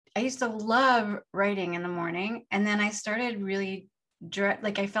I used to love writing in the morning. And then I started really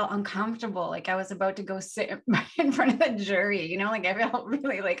like I felt uncomfortable. Like I was about to go sit in front of the jury, like I felt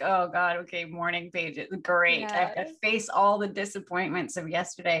really like, oh God, okay, morning pages. Great. I have to face all the disappointments of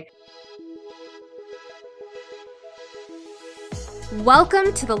yesterday.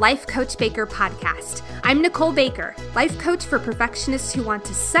 Welcome to the Life Coach Baker podcast. I'm Nicole Baker, life coach for perfectionists who want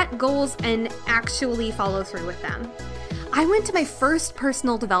to set goals and actually follow through with them. I went to my first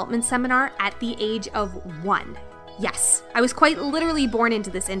personal development seminar at the age of 1. Yes, I was quite literally born into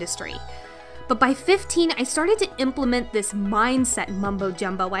this industry. But by 15, I started to implement this mindset mumbo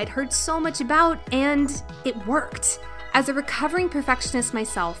jumbo I'd heard so much about, and it worked. As a recovering perfectionist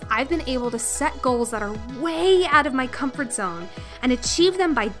myself, I've been able to set goals that are way out of my comfort zone and achieve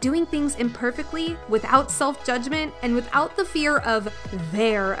them by doing things imperfectly, without self-judgment, and without the fear of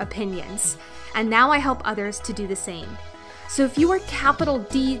their opinions. And now I help others to do the same. So if you are capital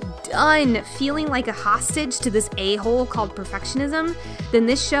D done feeling like a hostage to this a-hole called perfectionism, then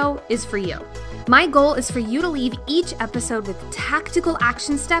this show is for you. My goal is for you to leave each episode with tactical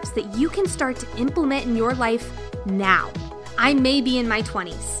action steps that you can start to implement in your life now. I may be in my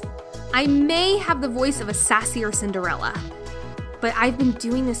 20s. I may have the voice of a sassier Cinderella, but I've been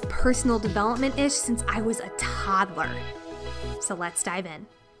doing this personal development-ish since I was a toddler. So let's dive in.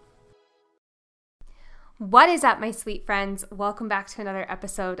 What is up, my sweet friends? Welcome back to another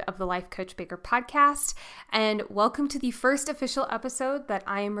episode of the Life Coach Baker podcast, and welcome to the first official episode that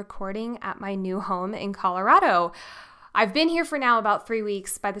I am recording at my new home in Colorado. I've been here for now about 3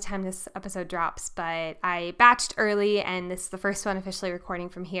 weeks by the time this episode drops, but I batched early, and this is the first one officially recording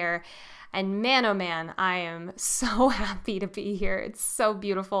from here. And man, oh man, I am so happy to be here. It's so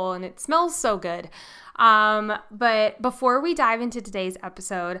beautiful and it smells so good. But before we dive into today's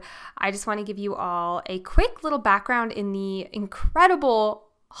episode, I just want to give you all a quick little background in the incredible,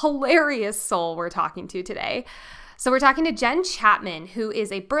 hilarious soul we're talking to today. So we're talking to Jen Chapman, who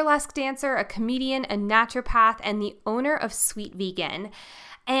is a burlesque dancer, a comedian, a naturopath, and the owner of Sweet Vegan.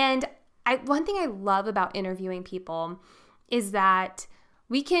 And one thing I love about interviewing people is that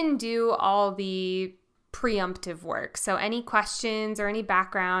we can do all the preemptive work. So any questions or any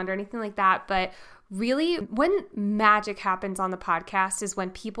background or anything like that. But really, when magic happens on the podcast is when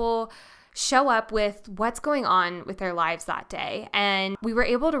people show up with what's going on with their lives that day. And we were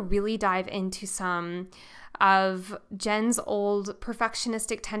able to really dive into some of Jen's old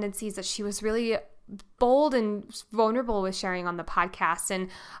perfectionistic tendencies that she was really bold and vulnerable with sharing on the podcast. And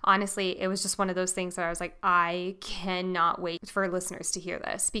honestly, it was just one of those things that I was like, I cannot wait for listeners to hear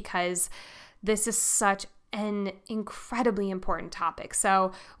this, because this is such an incredibly important topic.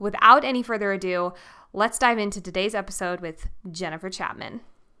 So without any further ado, let's dive into today's episode with Jennifer Chapman.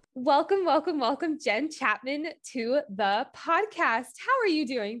 Welcome, welcome, welcome, Jen Chapman, to the podcast. How are you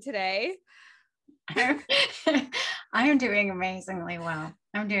doing today? I am doing amazingly well.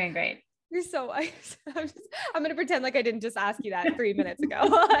 I'm doing great. You're so I'm going to pretend like I didn't just ask you that 3 minutes ago.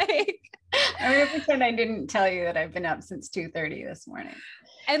 I'm going to pretend I didn't tell you that I've been up since 2:30 this morning.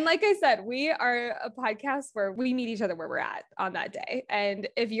 And like I said, we are a podcast where we meet each other where we're at on that day. And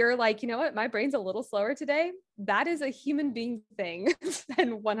if you're like, you know what, my brain's a little slower today, that is a human being thing.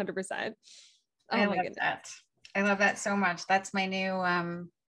 And 100%. I love that. I love that so much. That's my new,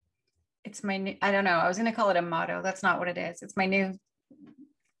 it's my new, I don't know. I was going to call it a motto. That's not what it is. It's my new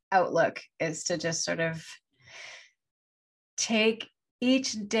outlook, is to just sort of take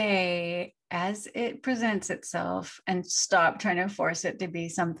each day as it presents itself and stop trying to force it to be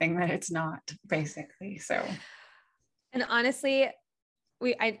something that it's not, basically. So, and honestly,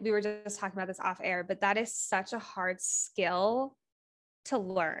 we were just talking about this off air, but that is such a hard skill to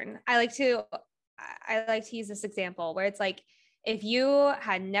learn. I like to use this example where it's like, if you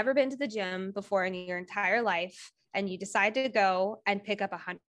had never been to the gym before in your entire life and you decide to go and pick up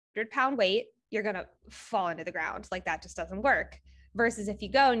 100-pound weight, you're going to fall into the ground. Like, that just doesn't work. Versus if you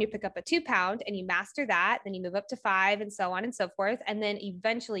go and you pick up a 2-pound and you master that, then you move up to 5 and so on and so forth. And then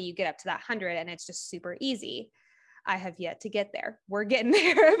eventually you get up to that 100 and it's just super easy. I have yet to get there. We're getting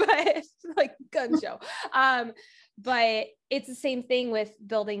there, but like gun show. But it's the same thing with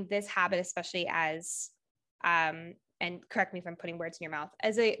building this habit, especially as, and correct me if I'm putting words in your mouth,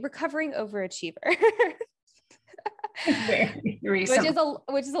 as a recovering overachiever. which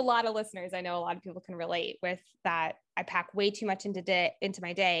is a lot of listeners. I know a lot of people can relate with that. I pack way too much into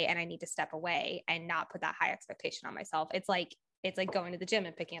my day, and I need to step away and not put that high expectation on myself. It's like going to the gym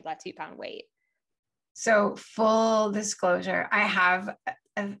and picking up that 2-pound weight. So full disclosure, I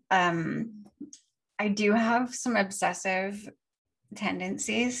do have some obsessive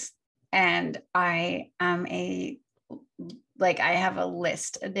tendencies, and I am a like I have a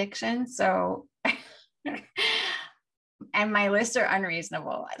list addiction. So, and my lists are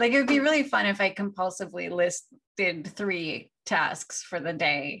unreasonable. Like it would be really fun if I compulsively listed 3 tasks for the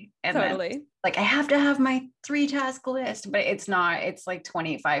day. And Totally. then like I have to have my 3 task list, but it's not, it's like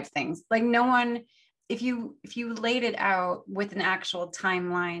 25 things. Like no one, if you laid it out with an actual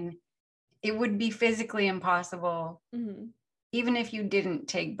timeline, it would be physically impossible, even if you didn't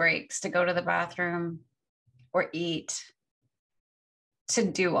take breaks to go to the bathroom or eat, to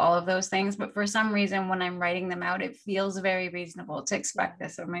do all of those things. But for some reason, when I'm writing them out, it feels very reasonable to expect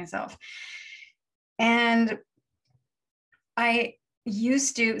this of myself. And I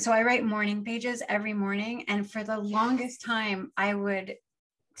used to, so I write morning pages every morning. And for the longest time, I would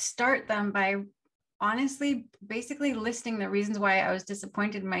start them by honestly, basically listing the reasons why I was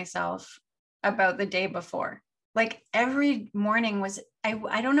disappointed in myself about the day before. Like every morning was,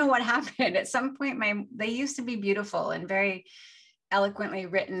 I don't know what happened. At some point, they used to be beautiful and very eloquently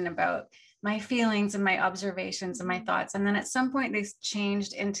written about my feelings and my observations and my thoughts. And then at some point they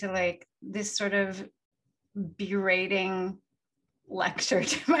changed into like this sort of berating lecture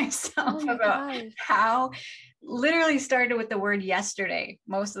to myself about how, literally started with the word yesterday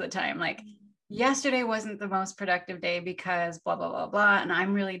most of the time. Like yesterday wasn't the most productive day because blah, blah, blah, blah. And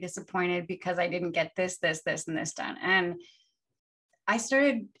I'm really disappointed because I didn't get this, this, this, and this done. And I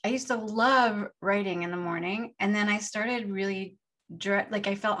used to love writing in the morning. And then I started really like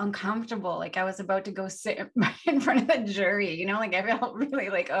I felt uncomfortable, like I was about to go sit in front of the jury, you know, like I felt really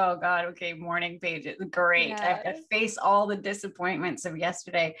like, oh God, okay, morning pages, great. Yeah. I have to face all the disappointments of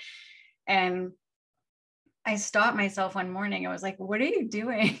yesterday. And I stopped myself one morning. I was like, what are you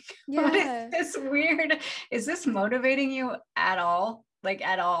doing? Yeah. What is this weird? Is this motivating you at all? Like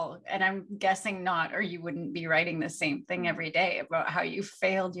at all? And I'm guessing not, or you wouldn't be writing the same thing every day about how you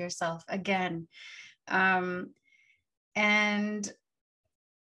failed yourself again. And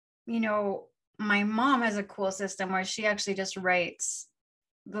you know, my mom has a cool system where she actually just writes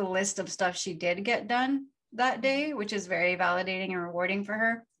the list of stuff she did get done that day, which is very validating and rewarding for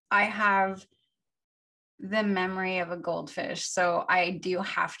her. I have the memory of a goldfish, so I do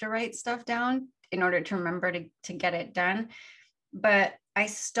have to write stuff down in order to remember to get it done. But I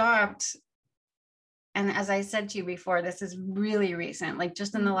stopped, and as I said to you before, this is really recent, like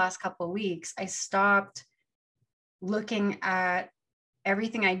just in the last couple of weeks, I stopped looking at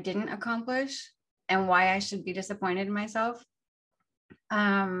everything I didn't accomplish and why I should be disappointed in myself.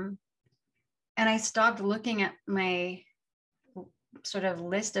 And I stopped looking at my sort of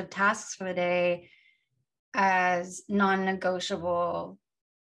list of tasks for the day as non-negotiable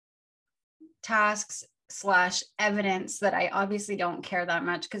tasks / evidence that I obviously don't care that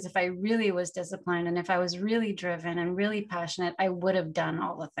much, because if I really was disciplined and if I was really driven and really passionate, I would have done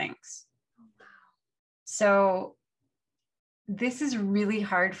all the things. Oh, wow. So this is really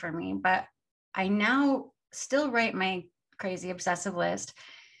hard for me, but I now still write my crazy obsessive list.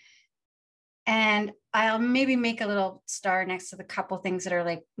 And I'll maybe make a little star next to the couple things that are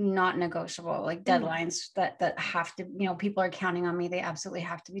like not negotiable, like deadlines that have to, you know, people are counting on me. They absolutely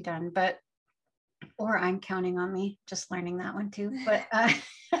have to be done, or I'm counting on me, just learning that one too.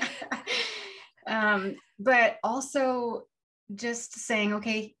 But also just saying,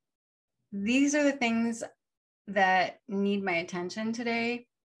 okay, these are the things that need my attention today.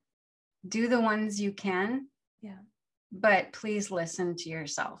 Do the ones you can, but please listen to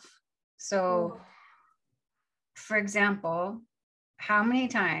yourself. So for example, how many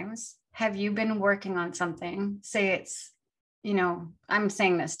times have you been working on something? Say it's, you know, I'm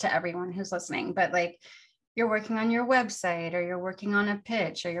saying this to everyone who's listening, but like you're working on your website, or you're working on a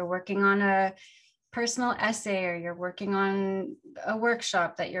pitch, or you're working on a personal essay, or you're working on a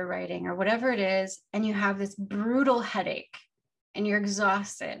workshop that you're writing, or whatever it is, and you have this brutal headache and you're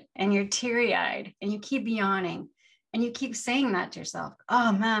exhausted and you're teary-eyed and you keep yawning and you keep saying that to yourself.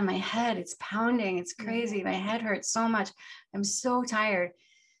 Oh man, my head, it's pounding, it's crazy, my head hurts so much, I'm so tired,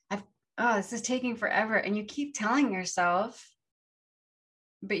 this is taking forever. And you keep telling yourself,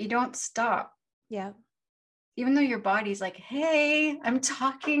 but you don't stop. Yeah. Even though your body's like, hey, I'm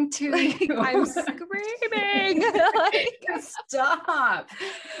talking to you. I'm screaming. Stop.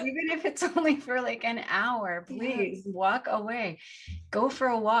 Even if it's only for like an hour, please walk away. Go for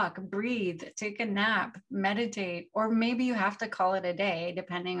a walk, breathe, take a nap, meditate, or maybe you have to call it a day,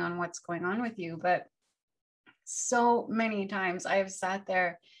 depending on what's going on with you. But so many times I've sat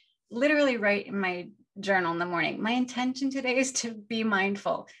there, literally write in my journal in the morning, my intention today is to be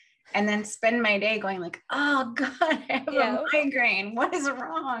mindful. And then spend my day going like, oh God, I have a migraine. What is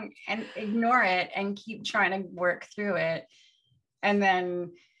wrong? And ignore it and keep trying to work through it. And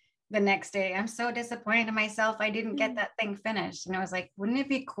then the next day, I'm so disappointed in myself. I didn't get that thing finished. And I was like, wouldn't it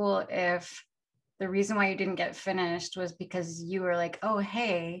be cool if the reason why you didn't get finished was because you were like, oh,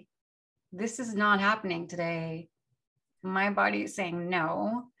 hey, this is not happening today. My body is saying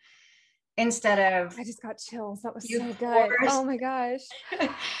no. Instead of I just got chills. That was you so good. forced, Oh my gosh.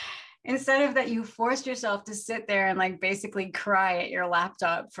 instead of that, you forced yourself to sit there and like basically cry at your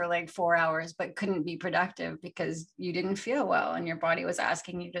laptop for like 4 hours, but couldn't be productive because you didn't feel well and your body was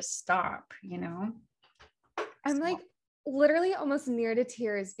asking you to stop, you know? I'm So, like literally almost near to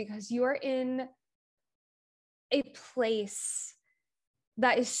tears because you are in a place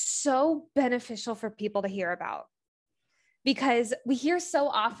that is so beneficial for people to hear about. Because we hear so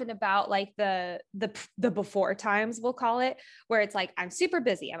often about like the before times, we'll call it, where it's like, I'm super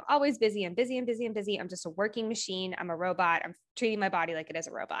busy. I'm always busy. I'm busy. I'm busy. I'm busy. I'm just a working machine. I'm a robot. I'm treating my body like it is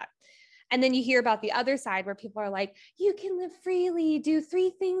a robot. And then you hear about the other side where people are like, you can live freely, do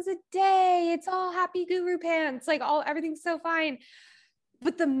 3 things a day. It's all happy guru pants, like everything's so fine.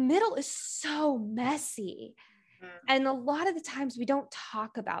 But the middle is so messy. And a lot of the times we don't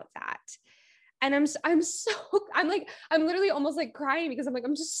talk about that. And I'm literally almost like crying because I'm like,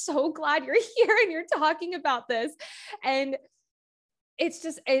 I'm just so glad you're here and you're talking about this. And it's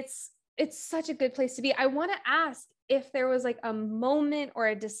just, it's such a good place to be. I want to ask if there was like a moment or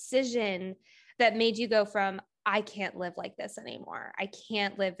a decision that made you go from, I can't live like this anymore. I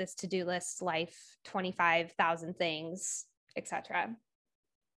can't live this to-do list life, 25,000 things, etc.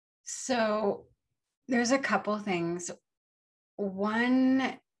 so there's a couple things.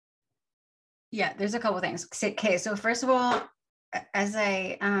 One, yeah, there's a couple things. Okay, so first of all, as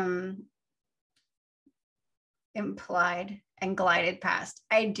I implied and glided past,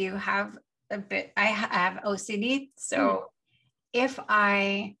 I do have I have OCD. So if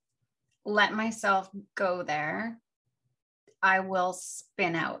I let myself go there, I will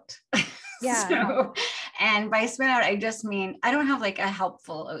spin out. Yeah. So, and by spin out, I just mean I don't have like a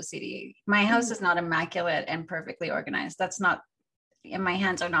helpful OCD. My house is not immaculate and perfectly organized. That's not, and my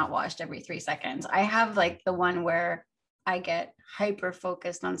hands are not washed every 3 seconds. I have like the one where I get hyper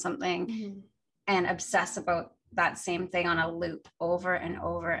focused on something and obsess about that same thing on a loop over and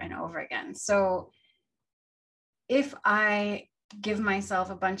over and over again. So if I give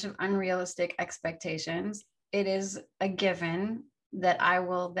myself a bunch of unrealistic expectations, it is a given that I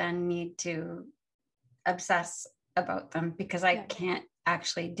will then need to obsess about them because I can't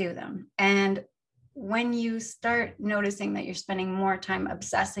actually do them. And when you start noticing that you're spending more time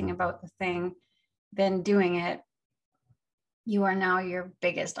obsessing about the thing than doing it, you are now your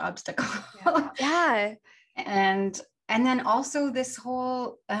biggest obstacle. Yeah. and then also this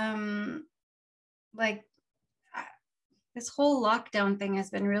whole like this whole lockdown thing has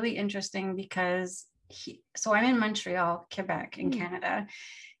been really interesting because so I'm in Montreal, Quebec in Canada,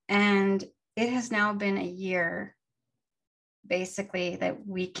 and it has now been a year basically that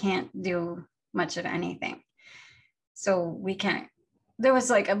we can't do much of anything. So we can't, there was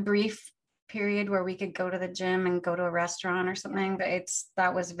like a brief period where we could go to the gym and go to a restaurant or something, but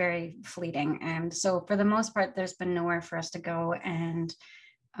that was very fleeting. And so for the most part, there's been nowhere for us to go. And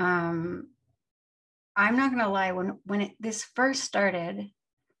I'm not going to lie, when this first started,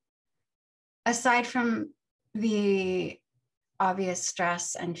 aside from the obvious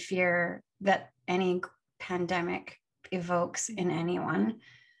stress and fear that any pandemic evokes in anyone,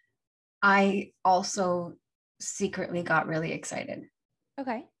 I also secretly got really excited.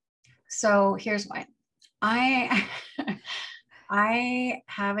 Okay. So here's why. I I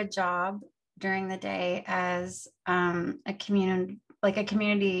have a job during the day as a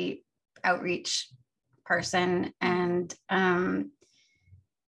community outreach person and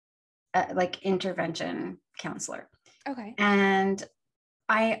like intervention counselor. Okay. And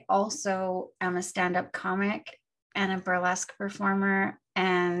I also am a stand-up comic and a burlesque performer.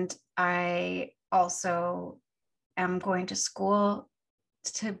 And I also am going to school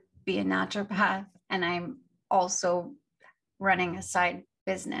to be a naturopath. And I'm also running a side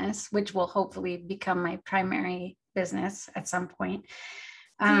business, which will hopefully become my primary business at some point.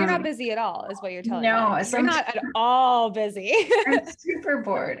 So you're not busy at all, is what you're telling me. No, you're not at all busy. I'm super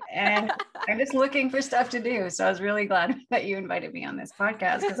bored and I'm just looking for stuff to do. So I was really glad that you invited me on this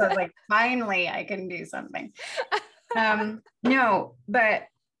podcast because I was like, finally, I can do something. No, but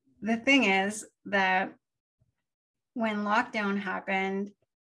the thing is that when lockdown happened,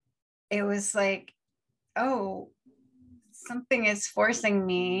 it was like, oh, something is forcing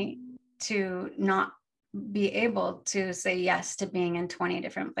me to not be able to say yes to being in 20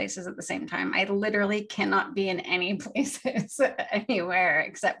 different places at the same time. I literally cannot be in any places anywhere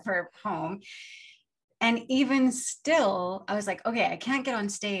except for home. And even still, I was like, okay, I can't get on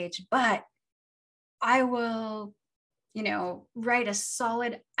stage, but I will, write a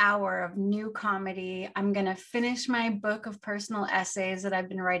solid hour of new comedy. I'm going to finish my book of personal essays that I've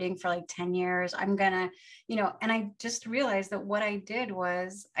been writing for like 10 years. I'm going to, and I just realized that what I did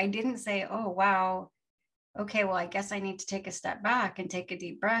was I didn't say, oh, wow, okay, well, I guess I need to take a step back and take a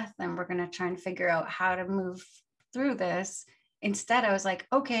deep breath. And we're going to try and figure out how to move through this. Instead, I was like,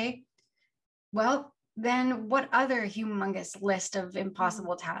 okay, well, then what other humongous list of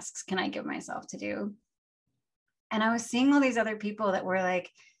impossible tasks can I give myself to do? And I was seeing all these other people that were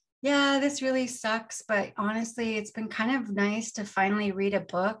like, yeah, this really sucks, but honestly, it's been kind of nice to finally read a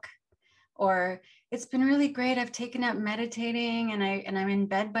book, or it's been really great. I've taken up meditating and I'm in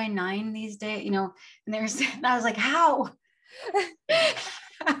bed by 9 these days, and and I was like, how?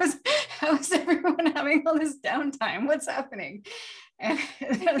 how is everyone having all this downtime? What's happening? And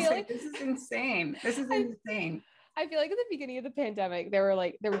I was like, this is insane. This is insane. I feel like at the beginning of the pandemic, there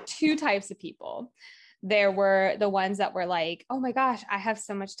were two types of people. There were the ones that were like, oh my gosh, I have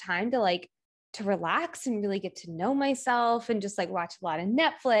so much time to relax and really get to know myself and just like watch a lot of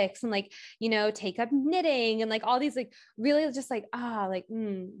Netflix and like, take up knitting and like all these like really just like,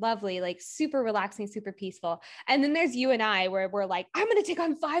 lovely, like super relaxing, super peaceful. And then there's you and I where we're like, I'm going to take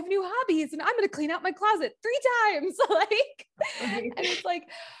on 5 new hobbies and I'm going to clean out my closet 3 times. Like, and it's like,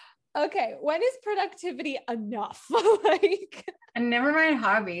 okay, when is productivity enough? Like, and never mind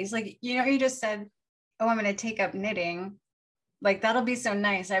hobbies. Like, you just said, oh, I'm going to take up knitting. Like, that'll be so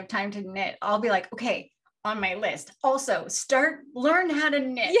nice. I have time to knit. I'll be like, okay, on my list. Also, learn how to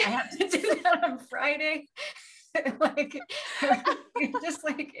knit. Yeah. I have to do that on Friday. Like, just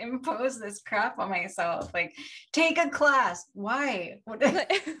like impose this crap on myself. Like, take a class. Why? For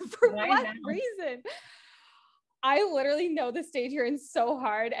what reason? I literally know the stage you're in so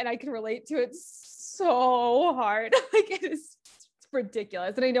hard, and I can relate to it so hard. Like, it's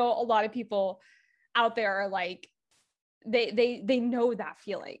ridiculous. And I know a lot of people out there are like, they know that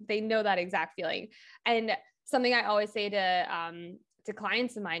feeling. They know that exact feeling. And something I always say to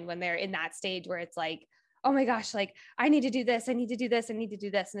clients of mine when they're in that stage where it's like, oh my gosh, like I need to do this. I need to do this. I need to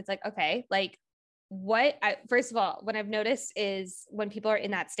do this. And it's like, okay, like first of all, what I've noticed is when people are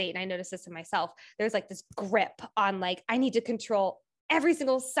in that state, and I notice this in myself, there's like this grip on like, I need to control every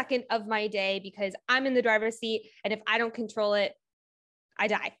single second of my day because I'm in the driver's seat. And if I don't control it, I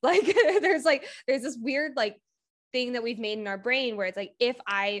die. Like there's this weird, like, thing that we've made in our brain where it's like, if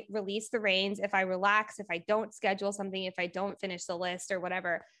I release the reins, if I relax, if I don't schedule something, if I don't finish the list or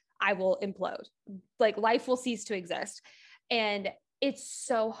whatever, I will implode. Like life will cease to exist. And it's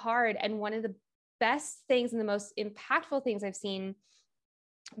so hard. And one of the best things and the most impactful things I've seen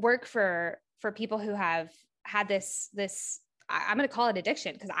work for people who have had this, I'm going to call it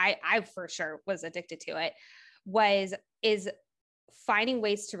addiction, because I for sure was addicted to it, is finding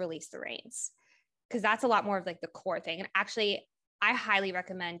ways to release the reins. Because that's a lot more of like the core thing. And actually, I highly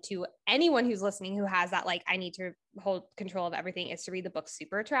recommend to anyone who's listening who has that, like, I need to hold control of everything, is to read the book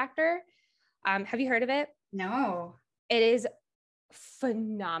Super Attractor. Have you heard of it? No. It is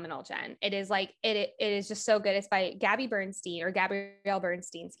phenomenal, Jen. It is like, it is just so good. It's by Gabrielle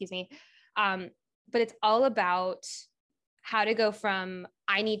Bernstein, excuse me. But it's all about how to go from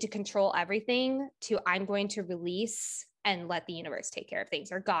I need to control everything to I'm going to release and let the universe take care of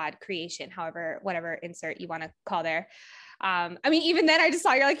things, or God, creation, however, whatever insert you want to call there. I mean, even then I just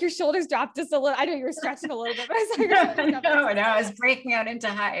saw your shoulders dropped just a little. I know you were stretching a little bit, but I saw your shoulders drop. No, I was breaking out into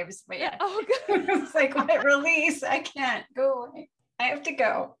hives, but yeah. Oh, good. It's like, what, release? I can't go away. I have to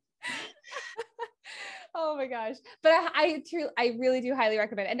go. Oh my gosh. But I really do highly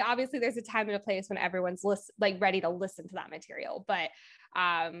recommend it. And obviously there's a time and a place when everyone's ready to listen to that material, but,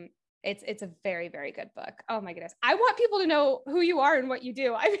 it's a very, very good book. Oh my goodness. I want people to know who you are and what you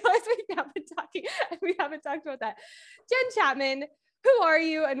do. I realize we haven't talked about that. Jen Chapman, who are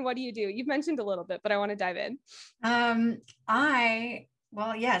you and what do you do? You've mentioned a little bit, but I want to dive in. Yes,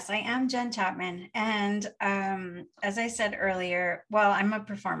 I am Jen Chapman. And as I said earlier, I'm a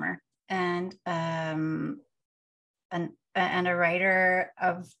performer and a writer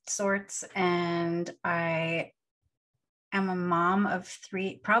of sorts. And I am a mom of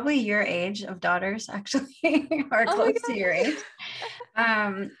 3, probably your age, of daughters, actually, or close to your age.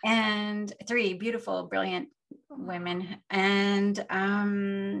 And 3 beautiful, brilliant women. And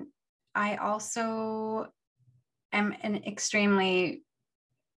I also am an extremely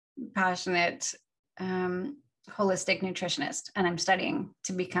passionate holistic nutritionist, and I'm studying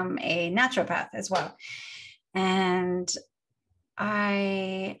to become a naturopath as well. And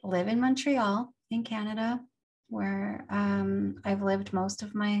I live in Montreal in Canada, where I've lived most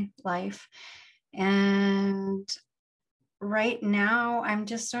of my life. And right now I'm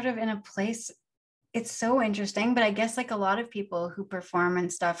just sort of in a place, it's so interesting, but I guess like a lot of people who perform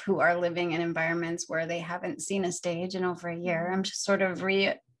and stuff who are living in environments where they haven't seen a stage in over a year, I'm just sort of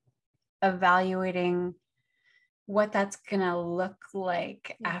re-evaluating what that's gonna look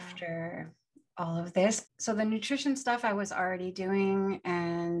like after all of this. So the nutrition stuff I was already doing,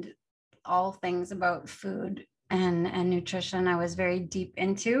 and all things about food and nutrition I was very deep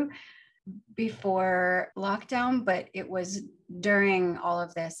into before lockdown, but it was during all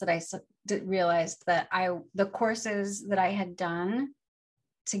of this that I realized that the courses that I had done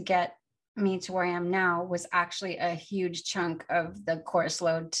to get me to where I am now was actually a huge chunk of the course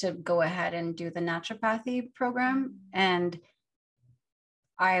load to go ahead and do the naturopathy program. And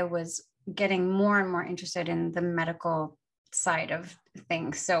I was getting more and more interested in the medical side of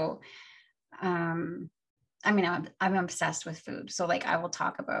things. So, I mean, I'm obsessed with food. So like I will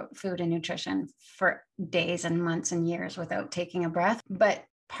talk about food and nutrition for days and months and years without taking a breath. But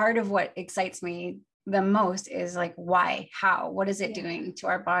part of what excites me the most is like, why, how, what is it doing to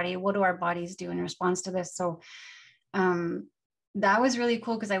our body? What do our bodies do in response to this? So that was really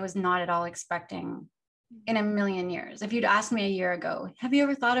cool because I was not at all expecting in a million years. If you'd asked me a year ago, have you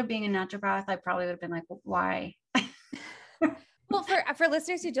ever thought of being a naturopath? I probably would have been like, well, why? Well, for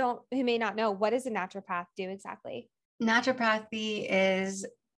listeners who may not know, what does a naturopath do exactly? Naturopathy is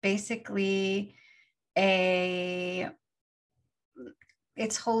basically it's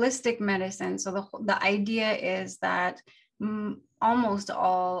holistic medicine. So the idea is that almost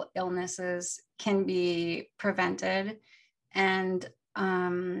all illnesses can be prevented and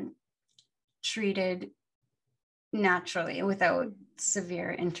treated naturally without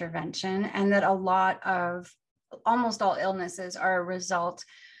severe intervention, and that almost all illnesses are a result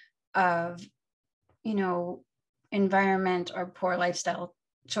of, environment or poor lifestyle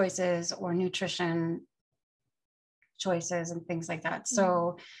choices or nutrition choices and things like that.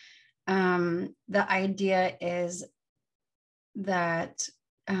 So the idea is that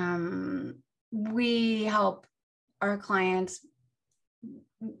we help our clients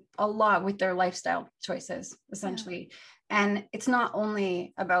a lot with their lifestyle choices, essentially. And it's not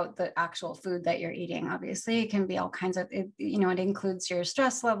only about the actual food that you're eating. Obviously, it can be all kinds of, it includes your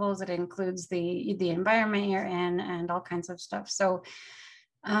stress levels, it includes the environment you're in, and all kinds of stuff. So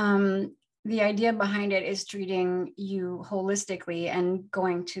the idea behind it is treating you holistically and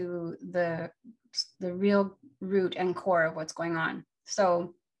going to the real root and core of what's going on.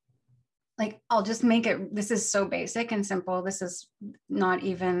 So like, I'll just make it, this is so basic and simple. This is not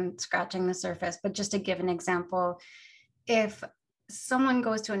even scratching the surface, but just to give an example, if someone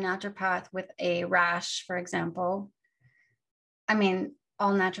goes to a naturopath with a rash, for example, I mean,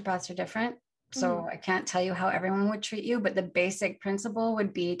 all naturopaths are different. So I can't tell you how everyone would treat you, but the basic principle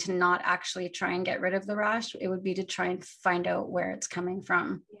would be to not actually try and get rid of the rash. It would be to try and find out where it's coming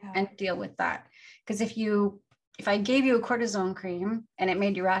from and deal with that. Because if I gave you a cortisone cream and it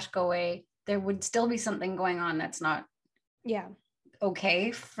made your rash go away, there would still be something going on that's not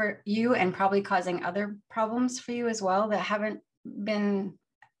okay for you, and probably causing other problems for you as well that haven't been,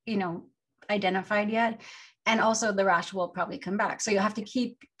 identified yet. And also the rash will probably come back. So you'll have to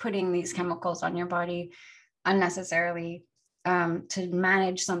keep putting these chemicals on your body unnecessarily to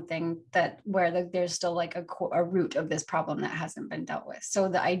manage something where there's still like a root of this problem that hasn't been dealt with. So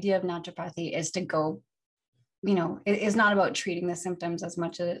the idea of naturopathy is to go, it is not about treating the symptoms as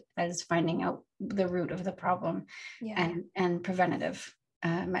much as finding out the root of the problem and preventative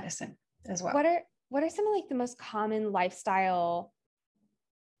medicine as well. What are some of like the most common lifestyle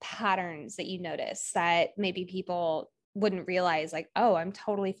patterns that you notice that maybe people wouldn't realize, like, oh, I'm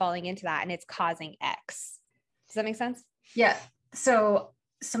totally falling into that and it's causing X? Does that make sense? Yeah. So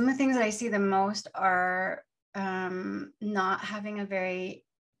some of the things that I see the most are not having a very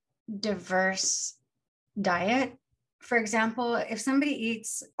diverse diet. For example, if somebody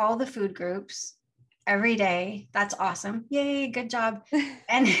eats all the food groups every day, that's awesome. Yay, good job.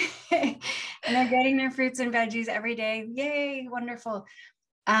 And they're getting their fruits and veggies every day. Yay, wonderful.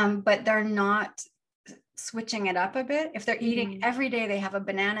 But they're not switching it up a bit. If they're eating every day, they have a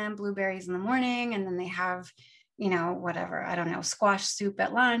banana and blueberries in the morning, and then they have, whatever, I don't know, squash soup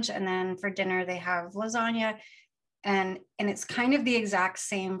at lunch. And then for dinner, they have lasagna. And it's kind of the exact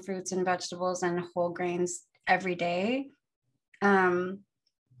same fruits and vegetables and whole grains every day. You're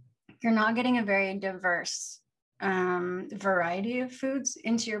not getting a very diverse variety of foods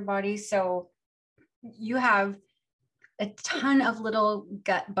into your body. So you have a ton of little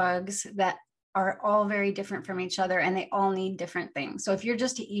gut bugs that are all very different from each other, and they all need different things. So if you're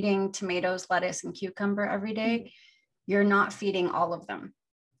just eating tomatoes, lettuce, and cucumber every day, you're not feeding all of them.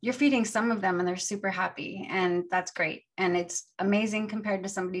 you're feeding some of them and they're super happy, and that's great. And it's amazing compared to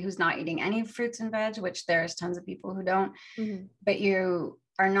somebody who's not eating any fruits and veg, which there's tons of people who don't. Mm-hmm. But you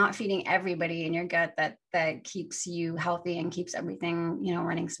are not feeding everybody in your gut that keeps you healthy and keeps everything,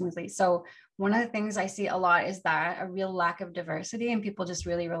 running smoothly. So one of the things I see a lot is that a real lack of diversity and people just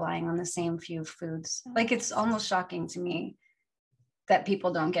really relying on the same few foods. Like, it's almost shocking to me that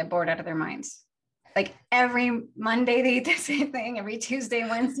people don't get bored out of their minds. Like, every Monday they eat the same thing, every Tuesday,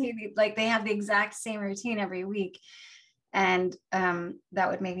 Wednesday, they have the exact same routine every week. And that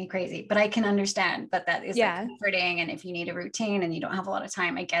would make me crazy, but I can understand that is like comforting. And if you need a routine and you don't have a lot of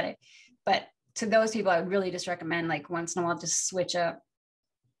time, I get it. But to those people, I would really just recommend, like, once in a while, just switch up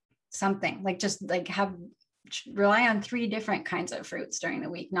something, like just like rely on 3 different kinds of fruits during the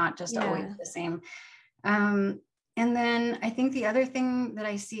week, not just always the same. And then I think the other thing that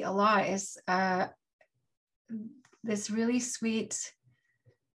I see a lot is this really sweet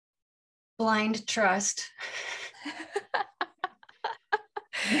blind trust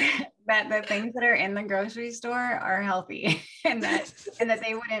that the things that are in the grocery store are healthy and that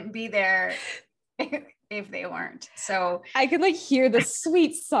they wouldn't be there if they weren't. So I can like hear the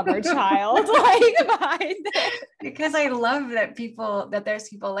sweet summer child like behind it. Because I love that there's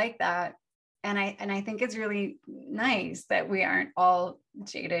people like that. And I think it's really nice that we aren't all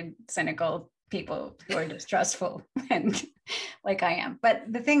jaded, cynical people who are distrustful and like I am. But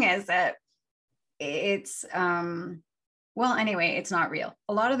the thing is that it's well, anyway, it's not real.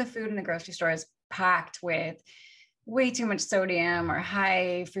 A lot of the food in the grocery store is packed with way too much sodium or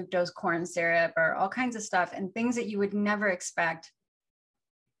high fructose corn syrup or all kinds of stuff and things that you would never expect.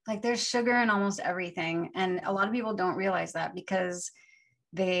 Like, there's sugar in almost everything. And a lot of people don't realize that because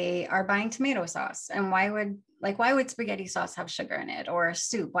they are buying tomato sauce. And why would spaghetti sauce have sugar in it, or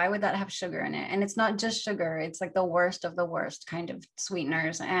soup? Why would that have sugar in it? And it's not just sugar. It's like the worst of the worst kind of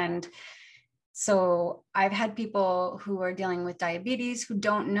sweeteners. And so I've had people who are dealing with diabetes who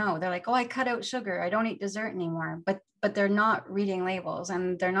don't know. They're like, oh, I cut out sugar, I don't eat dessert anymore. But they're not reading labels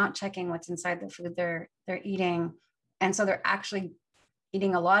and they're not checking what's inside the food they're eating. And so they're actually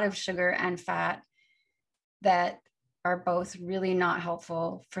eating a lot of sugar and fat that are both really not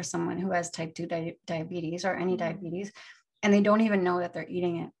helpful for someone who has type 2 diabetes or any diabetes. And they don't even know that they're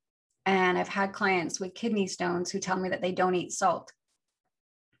eating it. And I've had clients with kidney stones who tell me that they don't eat salt.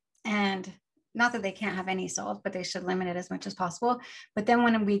 And not that they can't have any salt, but they should limit it as much as possible. But then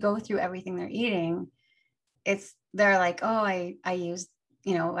when we go through everything they're eating, they're like, oh, I use,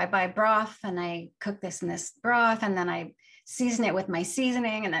 I buy broth and I cook this in this broth and then I season it with my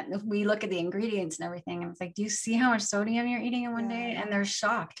seasoning. And then we look at the ingredients and everything. And it's like, do you see how much sodium you're eating in one day? And they're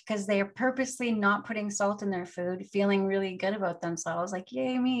shocked because they are purposely not putting salt in their food, feeling really good about themselves. Like,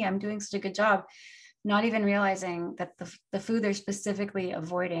 yay, me, I'm doing such a good job. Not even realizing that the food they're specifically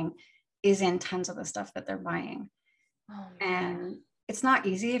avoiding is in tons of the stuff that they're buying. And it's not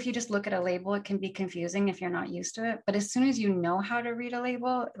easy. If you just look at a label, it can be confusing if you're not used to it. But as soon as you know how to read a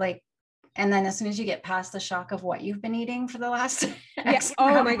label, and then as soon as you get past the shock of what you've been eating for the last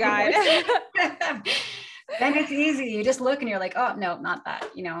oh my God. Then it's easy. You just look and you're like, oh no, not that,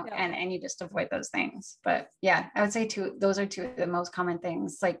 and you just avoid those things. But yeah, I would say those are 2 of the most common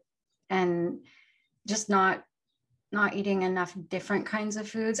things, and just not eating enough different kinds of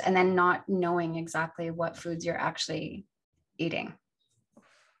foods, and then not knowing exactly what foods you're actually eating.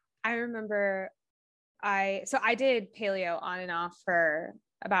 I remember I did paleo on and off for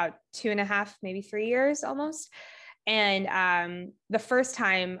about 2.5, maybe 3 years almost. And the first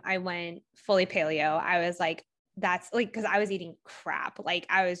time I went fully paleo, I was like, that's like, because I was eating crap. Like,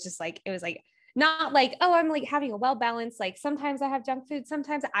 I was just like, it was like, not like, oh, I'm like having a well-balanced, like sometimes I have junk food.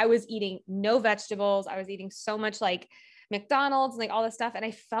 Sometimes I was eating no vegetables. I was eating so much like McDonald's and like all this stuff. And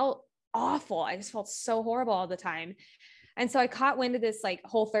I felt awful. I just felt so horrible all the time. And so I caught wind of this like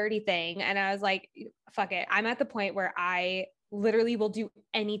Whole30 thing. And I was like, fuck it. I'm at the point where I literally will do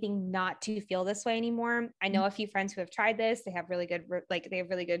anything not to feel this way anymore. I know a few friends who have tried this. They have really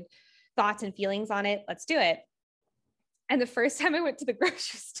good thoughts and feelings on it. Let's do it. And the first time I went to the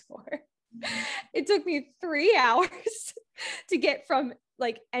grocery store, it took me 3 hours to get from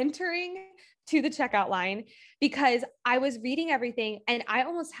like entering to the checkout line because I was reading everything and I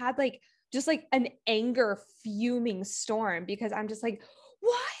almost had like just like an anger fuming storm because I'm just like,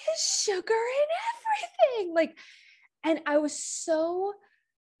 why is sugar in everything? Like, and I was so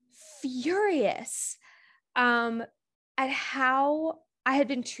furious at how I had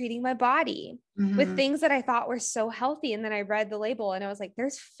been treating my body with things that I thought were so healthy. And then I read the label and I was like,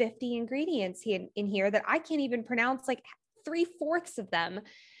 there's 50 ingredients in here that I can't even pronounce like 3/4 of them.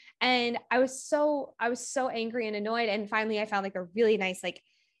 And I was so angry and annoyed. And finally I found like a really nice, like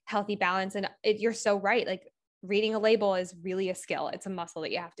healthy balance. And you're so right. Like reading a label is really a skill. It's a muscle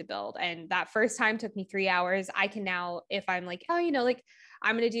that you have to build. And that first time took me 3 hours. I can now, if I'm like, oh, like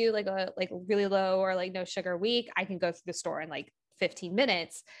I'm going to do like a really low or like no sugar week, I can go through the store in like 15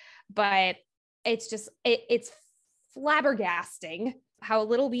 minutes. But it's just, it's flabbergasting how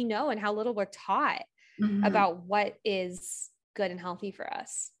little we know and how little we're taught about what is good and healthy for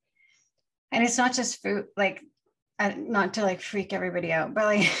us. And it's not just food, like, not to like freak everybody out, but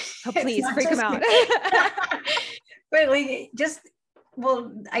like, oh, please freak them out. But like,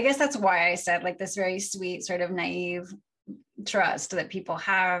 well, I guess that's why I said like this very sweet sort of naive trust that people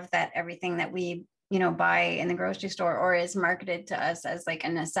have that everything that we, buy in the grocery store or is marketed to us as like a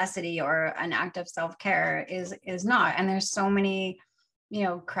necessity or an act of self-care is not. And there's so many,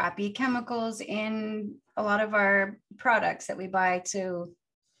 crappy chemicals in a lot of our products that we buy to,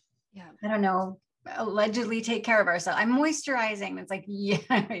 I don't know, allegedly take care of ourselves. I'm moisturizing. It's like,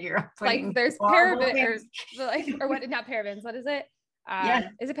 yeah, you're putting like there's paraben or what? Not parabens. What is it?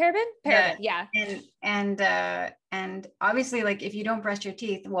 Is it paraben? Paraben. Yeah. And obviously, like if you don't brush your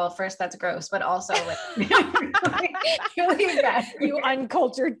teeth, well, first that's gross, but also like you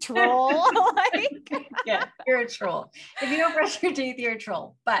uncultured troll. Like, yeah, you're a troll. If you don't brush your teeth, you're a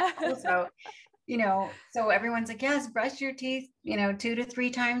troll. But also, so everyone's like, yes, brush your teeth, 2 to 3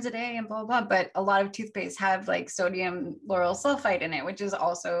 times a day and blah, blah, blah. But a lot of toothpaste have like sodium lauryl sulfite in it, which is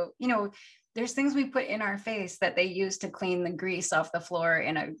also, there's things we put in our face that they use to clean the grease off the floor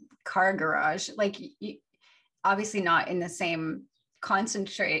in a car garage. Like obviously not in the same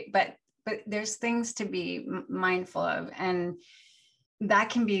concentrate, but there's things to be mindful of. And that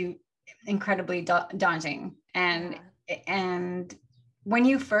can be incredibly daunting. And when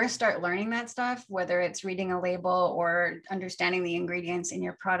you first start learning that stuff, whether it's reading a label or understanding the ingredients in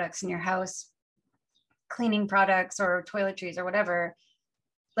your products in your house, cleaning products or toiletries or whatever,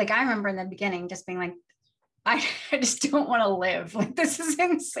 like I remember in the beginning just being like, I just don't want to live. Like, this is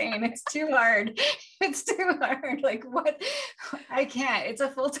insane. It's too hard. It's too hard. Like what? I can't. It's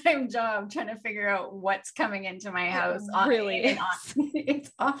a full-time job trying to figure out what's coming into my house. Really? It's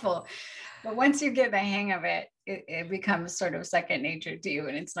awful. But once you get the hang of it, it becomes sort of second nature to you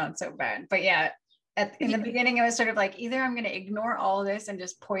and it's not so bad. But yeah, in the beginning, it was sort of like, either I'm going to ignore all of this and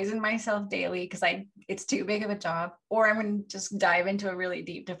just poison myself daily because it's too big of a job, or I'm going to just dive into a really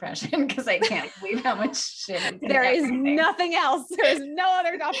deep depression because I can't believe how much shit. There is nothing else. There is no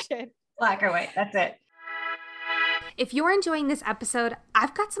other option. Black or white. That's it. If you're enjoying this episode,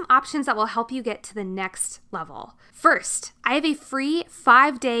 I've got some options that will help you get to the next level. First, I have a free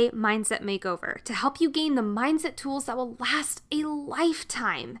 5-day mindset makeover to help you gain the mindset tools that will last a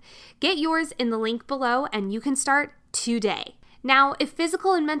lifetime. Get yours in the link below and you can start today. Now, if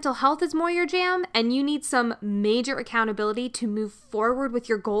physical and mental health is more your jam and you need some major accountability to move forward with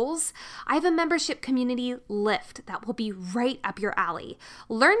your goals, I have a membership community, Lift, that will be right up your alley.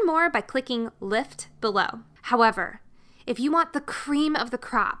 Learn more by clicking Lift below. However, if you want the cream of the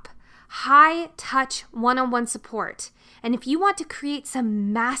crop, high-touch one-on-one support, and if you want to create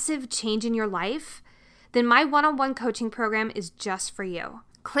some massive change in your life, then my one-on-one coaching program is just for you.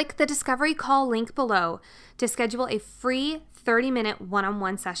 Click the Discovery Call link below to schedule a free 30-minute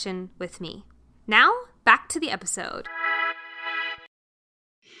one-on-one session with me. Now, back to the episode.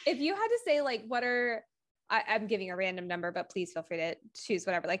 If you had to say, like, I'm giving a random number, but please feel free to choose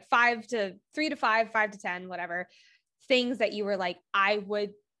whatever, like 3 to 5 to 10, whatever, things that you were like, I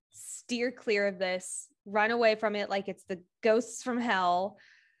would steer clear of this, run away from it like it's the ghosts from hell.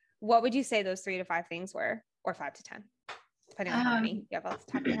 What would you say those 3 to 5 things were, or 5 to 10, depending on how many you have off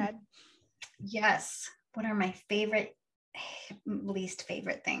the top of your head? Yes. What are my least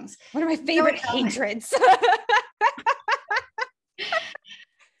favorite things? What are my favorite hatreds?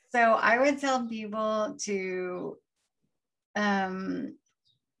 So I would tell people to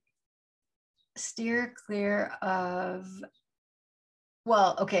steer clear of, so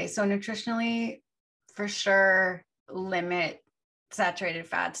nutritionally, for sure, limit saturated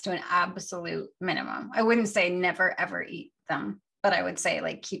fats to an absolute minimum. I wouldn't say never, ever eat them, but I would say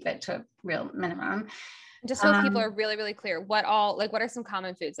like keep it to a real minimum. Just so people are really, really clear, what are some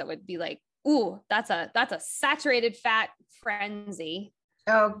common foods that would be like, ooh, that's a saturated fat frenzy?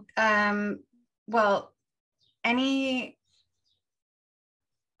 I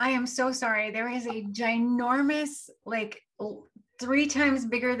am so sorry. There is a ginormous, like 3 times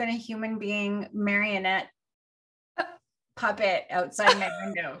bigger than a human being marionette puppet outside my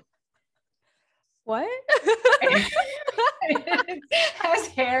window. What? It has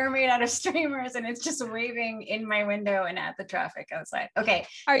hair made out of streamers and it's just waving in my window and at the traffic outside. Okay.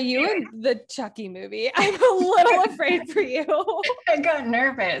 Are you in the Chucky movie? I'm a little afraid for you. I got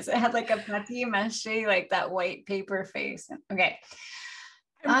nervous. It had like a papier-mâché, like that white paper face. Okay.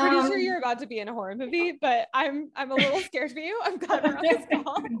 I'm pretty sure you're about to be in a horror movie, but I'm a little scared for you. I'm glad we're on this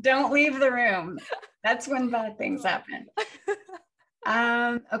call. Don't leave the room. That's when bad things happen.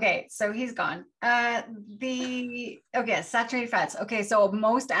 Okay, so he's gone. Saturated fats. Okay, so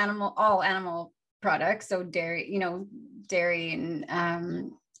all animal products, so dairy and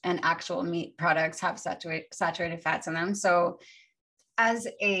actual meat products have saturated fats in them. So as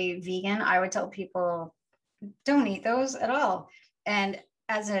a vegan, I would tell people don't eat those at all. And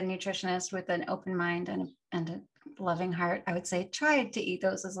as a nutritionist with an open mind and a loving heart, I would say try to eat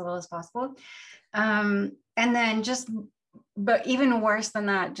those as little as possible. And then but even worse than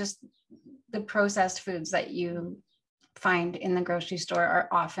that, just the processed foods that you find in the grocery store are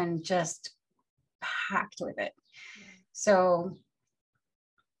often just packed with it. So,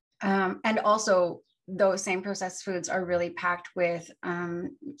 and also those same processed foods are really packed with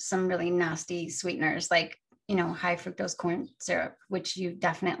some really nasty sweeteners, like, high fructose corn syrup, which you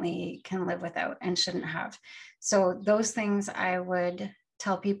definitely can live without and shouldn't have. So those things I would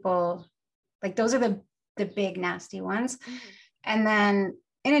tell people, like, those are the big nasty ones. Mm-hmm. And then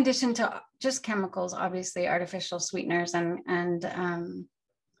in addition to just chemicals, obviously artificial sweeteners and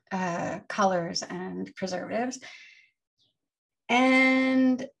colors and preservatives.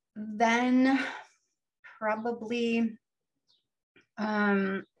 And then probably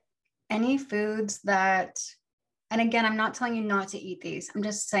any foods that, and again, I'm not telling you not to eat these. I'm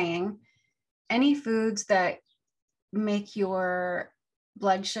just saying any foods that make your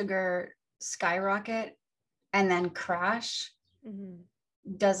blood sugar skyrocket and then crash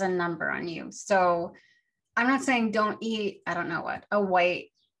does a number on you. So I'm not saying don't eat, I don't know what, a white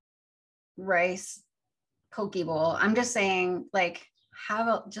rice poke bowl. I'm just saying, like,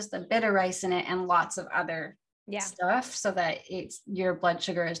 have just a bit of rice in it and lots of other stuff so that your blood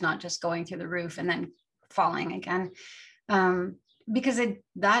sugar is not just going through the roof and then falling again. Because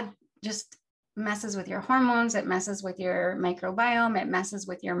that just messes with your hormones, it messes with your microbiome, it messes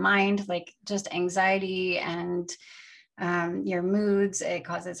with your mind, like just anxiety and your moods, it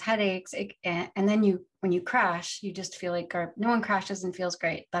causes headaches, and then when you crash, you just feel like no one crashes and feels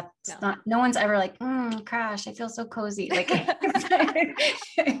great. No one's ever like, crash, I feel so cozy. Like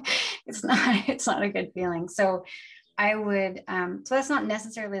it's not a good feeling. So I would, so that's not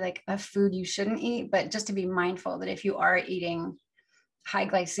necessarily like a food you shouldn't eat, but just to be mindful that if you are eating high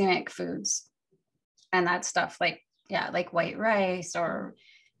glycemic foods and that stuff, like white rice or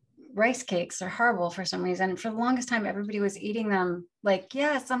rice cakes are horrible for some reason. For the longest time, everybody was eating them like,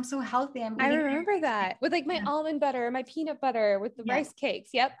 yes, I'm so healthy. I remember that with like my almond butter, my peanut butter with the rice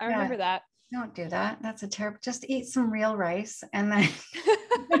cakes. Yep. I remember that. Don't do that. That's a terrible, just eat some real rice and then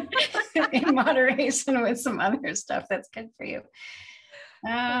in moderation with some other stuff that's good for you.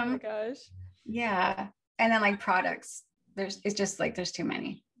 Oh my gosh. Yeah. And then like products, there's too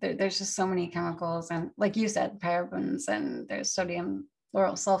many. There's just so many chemicals and, like you said, parabens, and there's sodium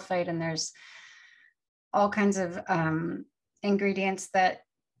lauryl sulfate, and there's all kinds of ingredients that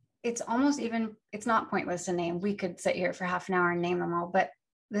it's not pointless to name. We could sit here for half an hour and name them all, but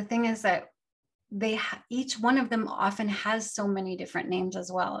the thing is that each one of them often has so many different names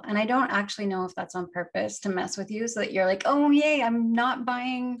as well. And I don't actually know if that's on purpose to mess with you so that you're like, oh yay, I'm not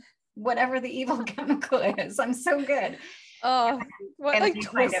buying whatever the evil chemical is. I'm so good. Oh, what like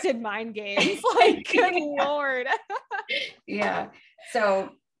twisted mind games. Like, good Lord. Yeah. So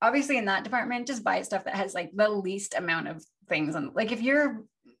obviously in that department, just buy stuff that has like the least amount of things. And like, if your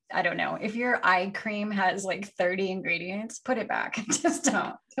eye cream has like 30 ingredients, put it back. Just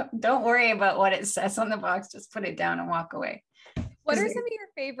don't worry about what it says on the box. Just put it down and walk away. What are some of your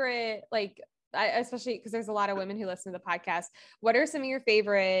favorite, like, especially because there's a lot of women who listen to the podcast, what are some of your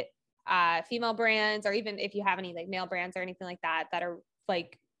favorite female brands, or even if you have any like male brands or anything like that are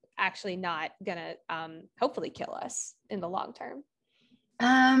like actually not gonna hopefully kill us in the long term?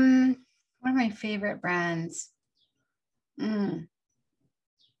 One of my favorite brands.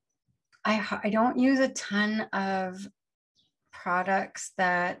 I don't use a ton of products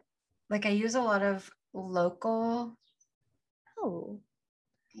that, like, I use a lot of local,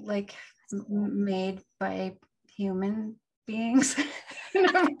 like made by human beings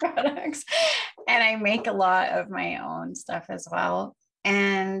products, and I make a lot of my own stuff as well.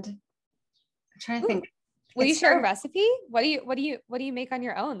 And I'm trying to think. Will you share a recipe? What do you make on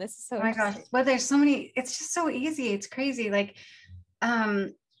your own? This is so. Oh my gosh! Well, there's so many. It's just so easy. It's crazy. Like,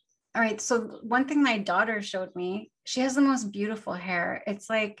 All right. So one thing my daughter showed me, she has the most beautiful hair. It's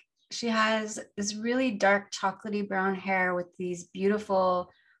like she has this really dark chocolatey brown hair with these beautiful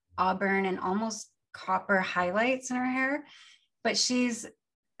auburn and almost copper highlights in her hair. But she's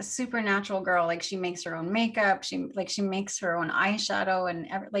a supernatural girl. Like she makes her own makeup. She makes her own eyeshadow and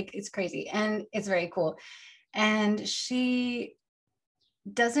like it's crazy. And it's very cool. And she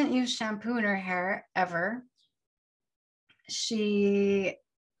doesn't use shampoo in her hair ever. She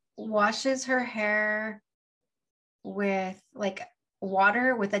washes her hair with like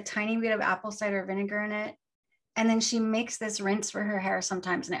water with a tiny bit of apple cider vinegar in it. And then she makes this rinse for her hair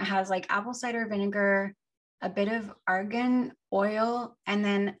sometimes. And it has like apple cider vinegar, a bit of argan oil, and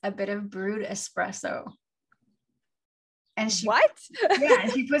then a bit of brewed espresso. And What? yeah,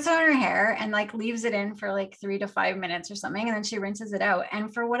 she puts it on her hair and like leaves it in for like 3 to 5 minutes or something. And then she rinses it out.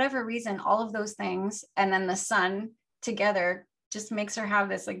 And for whatever reason, all of those things and then the sun together just makes her have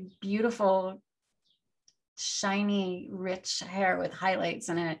this like beautiful, shiny, rich hair with highlights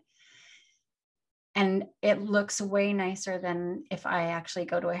in it. And it looks way nicer than if I actually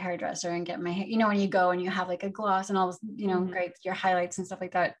go to a hairdresser and get my hair, when you go and you have like a gloss and all this, great, your highlights and stuff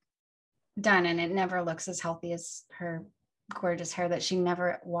like that done. And it never looks as healthy as her gorgeous hair that she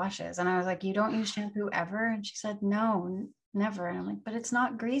never washes. And I was like, you don't use shampoo ever? And she said, no, never. And I'm like, but it's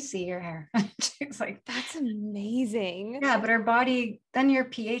not greasy, your hair. She's like, that's amazing. Yeah, but her body, then your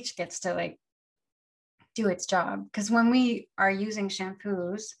pH gets to like do its job. Because when we are using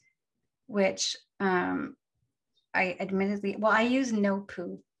shampoos, which I admittedly, I use no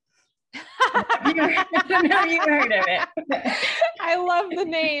poo. I don't know if you heard of it. I love the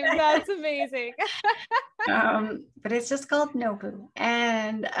name. That's amazing. But it's just called no poo.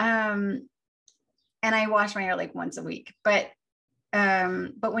 And I wash my hair like once a week. But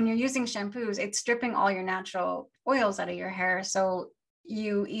when you're using shampoos, it's stripping all your natural oils out of your hair. So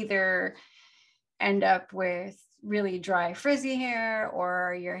you either end up with really dry, frizzy hair,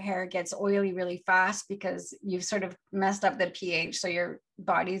 or your hair gets oily really fast because you've sort of messed up the pH. So your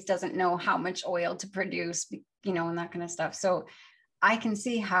body doesn't know how much oil to produce, and that kind of stuff. So I can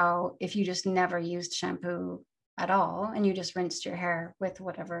see how if you just never used shampoo at all and you just rinsed your hair with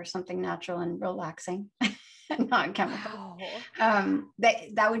whatever, something natural and relaxing, not chemical,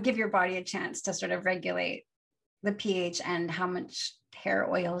 that would give your body a chance to sort of regulate the pH and how much hair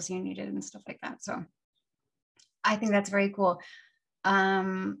oils you needed and stuff like that. So I think that's very cool.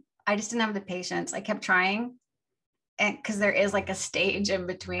 I just didn't have the patience. I kept trying, and because there is like a stage in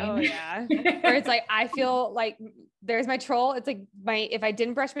between. Oh yeah. Where it's like, I feel like there's my troll. It's like if I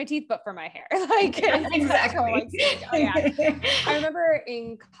didn't brush my teeth, but for my hair, like yeah, exactly. Oh, yeah. I remember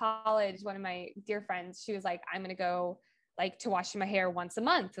in college, one of my dear friends, she was like, I'm going to go like to washing my hair once a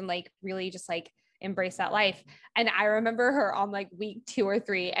month and like really just like embrace that life. And I remember her on like week 2 or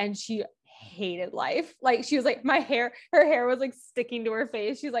 3, and she hated life. Like she was like, her hair was like sticking to her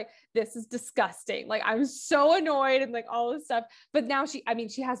face. She's like, this is disgusting. Like I'm so annoyed and like all this stuff. But now she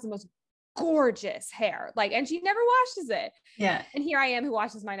has the most gorgeous hair, like, and she never washes it. Yeah. And here I am who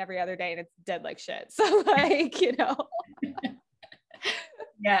washes mine every other day and it's dead like shit. So like,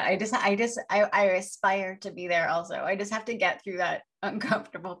 Yeah, I aspire to be there also. I just have to get through that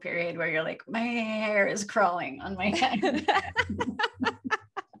uncomfortable period where you're like, my hair is crawling on my head.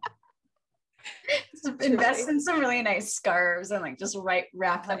 Invest in some really nice scarves and like just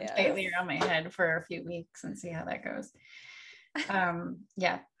wrap them tightly around my head for a few weeks and see how that goes.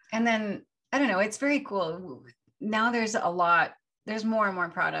 Yeah. And then I don't know, it's very cool. Now there's more and more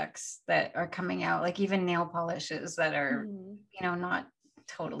products that are coming out, like even nail polishes that are, not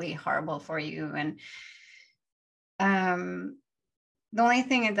totally horrible for you. And the only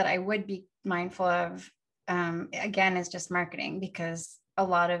thing that I would be mindful of, again, is just marketing, because a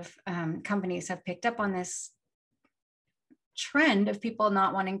lot of companies have picked up on this trend of people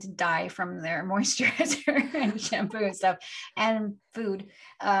not wanting to die from their moisturizer and shampoo and stuff and food.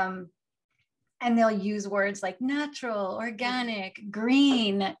 And they'll use words like natural, organic,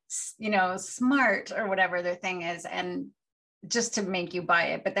 green, smart, or whatever their thing is, and just to make you buy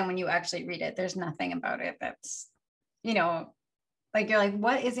it. But then when you actually read it, there's nothing about it that's, like you're like,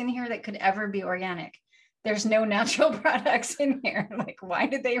 what is in here that could ever be organic? There's no natural products in here. Like, why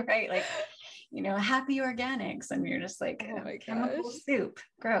did they write like, happy organics? And you're just like, oh my chemical gosh, soup,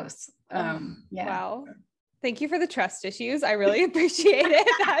 gross. Yeah. Wow. Thank you for the trust issues. I really appreciate it.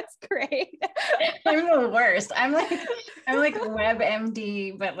 That's great. I'm the worst. I'm like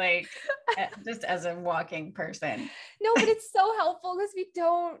WebMD, but like just as a walking person. No, but it's so helpful because we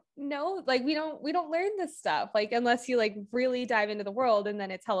don't know, like we don't learn this stuff, like unless you like really dive into the world, and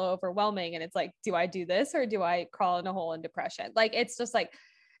then it's hella overwhelming. And it's like, do I do this or do I crawl in a hole in depression? Like, it's just like,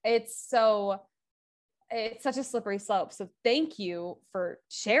 It's such a slippery slope. So thank you for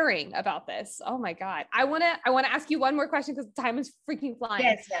sharing about this. Oh my God. I want to ask you one more question because time is freaking flying.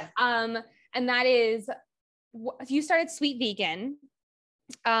 Yes, yes. And that is, you started Sweet Vegan.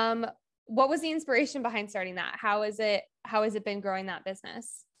 What was the inspiration behind starting that? How has it been growing that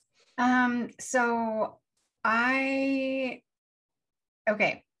business? So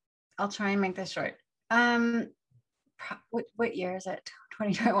okay, I'll try and make this short. What year is it?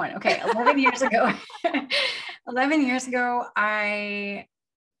 2021. Okay. 11 years ago, 11 years ago, I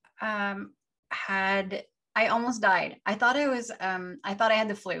almost died. I thought I had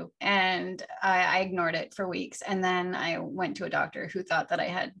the flu, and I ignored it for weeks. And then I went to a doctor who thought that I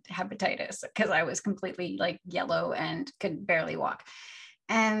had hepatitis because I was completely like yellow and could barely walk.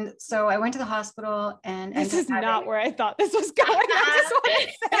 And so I went to the hospital, and this is not where I thought this was going. I just want to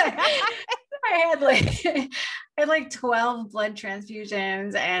say that. I had like 12 blood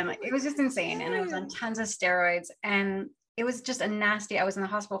transfusions, and it was just insane. And I was on tons of steroids, and it was just I was in the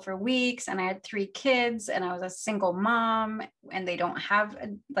hospital for weeks, and I had 3 kids, and I was a single mom, and they don't have,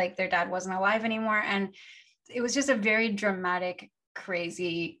 like, their dad wasn't alive anymore. And it was just a very dramatic,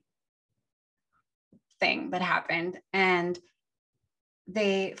 crazy thing that happened. And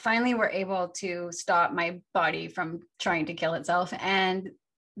they finally were able to stop my body from trying to kill itself. And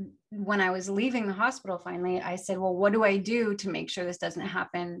when I was leaving the hospital, finally, I said, well, what do I do to make sure this doesn't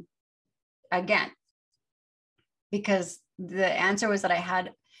happen again? Because the answer was that I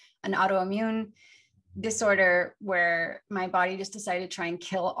had an autoimmune disorder where my body just decided to try and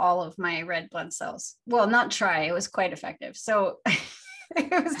kill all of my red blood cells. Well, not try, it was quite effective. So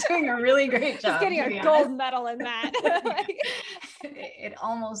it was doing a really great job. It's getting a gold medal in that. It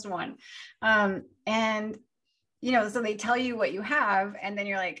almost won. And, so they tell you what you have, and then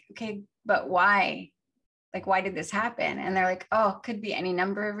you're like, okay, but why? Like, why did this happen? And they're like, oh, it could be any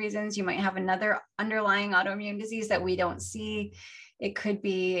number of reasons. You might have another underlying autoimmune disease that we don't see. It could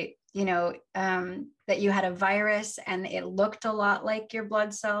be, that you had a virus and it looked a lot like your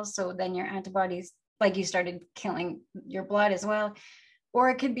blood cells. So then your antibodies, like, you started killing your blood as well. Or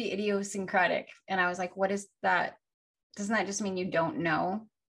it could be idiosyncratic. And I was like, what is that? Doesn't that just mean you don't know?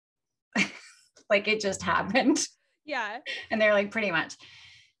 Like, it just happened. Yeah. And they're like, pretty much.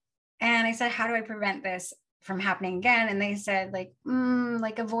 And I said, how do I prevent this from happening again? And they said,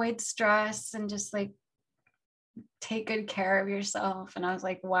 like avoid stress and just like take good care of yourself. And I was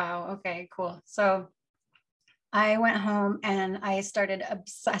like, wow, okay, cool. So I went home and I started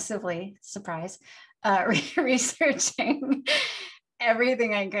obsessively, surprise, researching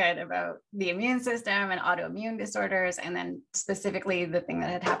everything I could about the immune system and autoimmune disorders, and then specifically the thing that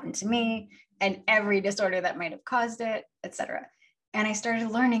had happened to me and every disorder that might have caused it, etc. And I started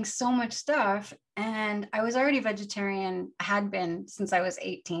learning so much stuff. And I was already vegetarian, had been since I was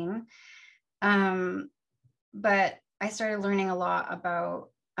 18. But I started learning a lot about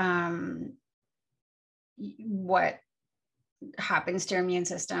what happens to your immune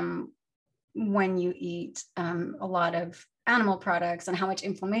system when you eat a lot of animal products, and how much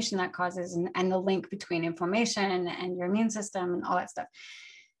inflammation that causes, and the link between inflammation and your immune system and all that stuff.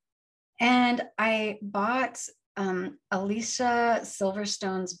 And I bought Alicia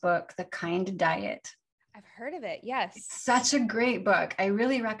Silverstone's book, The Kind Diet. I've heard of it. Yes. It's such a great book. I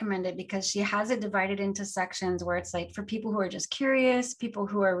really recommend it because she has it divided into sections where it's like for people who are just curious, people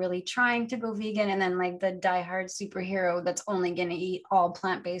who are really trying to go vegan, and then like the diehard superhero that's only going to eat all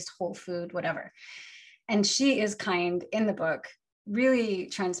plant-based, whole food, whatever. And she is kind in the book, really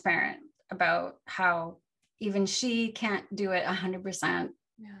transparent about how even she can't do it 100%.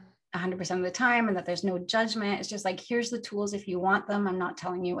 Yeah. 100% of the time, and that there's no judgment. It's just like, here's the tools if you want them. I'm not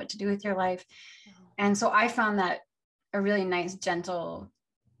telling you what to do with your life. And so I found that a really nice, gentle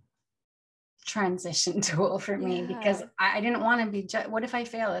transition tool for me, because I didn't want to be what if I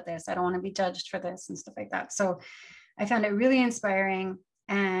fail at this? I don't want to be judged for this and stuff like that. So I found it really inspiring,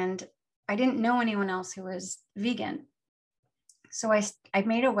 and I didn't know anyone else who was vegan. So I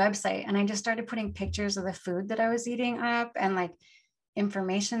made a website, and I just started putting pictures of the food that I was eating up, and like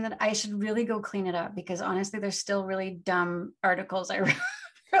information that I should really go clean it up, because honestly, there's still really dumb articles I wrote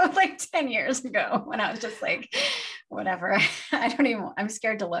like 10 years ago when I was just like, whatever. I'm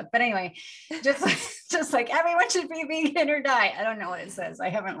scared to look. But anyway, just like everyone should be vegan or die. I don't know what it says. I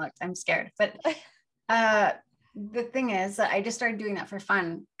haven't looked. I'm scared. But the thing is that I just started doing that for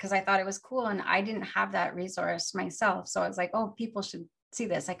fun because I thought it was cool, and I didn't have that resource myself. So I was like, oh, people should see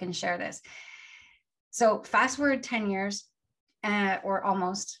this. I can share this. So fast forward 10 years, or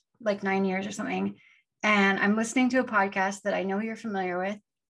almost like 9 years or something. And I'm listening to a podcast that I know you're familiar with.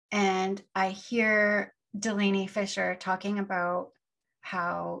 And I hear Delaney Fisher talking about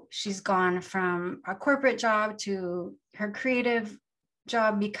how she's gone from a corporate job to her creative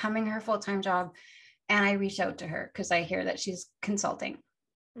job becoming her full-time job. And I reach out to her because I hear that she's consulting.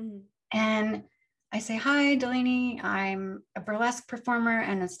 Mm-hmm. And I say, hi, Delaney. I'm a burlesque performer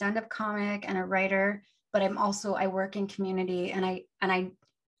and a stand-up comic and a writer, but I work in community, and I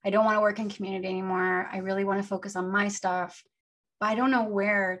don't want to work in community anymore. I really want to focus on my stuff, but I don't know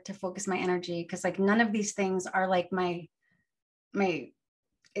where to focus my energy, because like none of these things are like none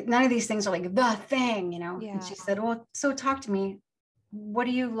of these things are like the thing, you know? Yeah. And she said, well, so talk to me. What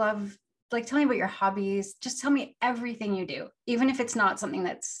do you love? Like, tell me about your hobbies. Just tell me everything you do, even if it's not something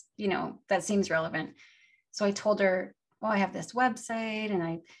that's, you know, that seems relevant. So I told her, well, I have this website and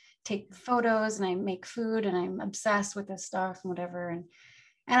I take photos and I make food and I'm obsessed with this stuff and whatever. And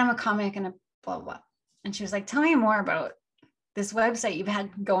I'm a comic and a blah, blah. And she was like, tell me more about this website you've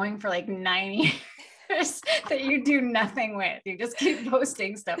had going for like 9 years that you do nothing with. You just keep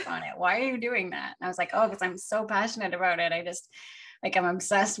posting stuff on it. Why are you doing that? And I was like, oh, because I'm so passionate about it. I'm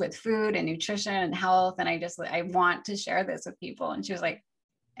obsessed with food and nutrition and health. And I want to share this with people. And she was like,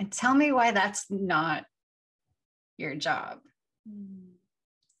 and tell me why that's not your job.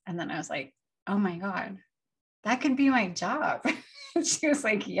 And then I was like, oh my God, that could be my job. And she was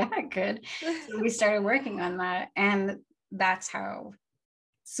like, yeah, it could. So we started working on that. And that's how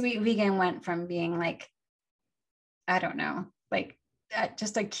Sweet Vegan went from being like, I don't know, like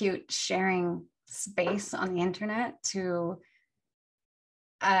just a cute sharing space on the internet to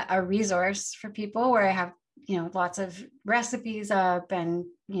a resource for people where I have, you know, lots of recipes up and,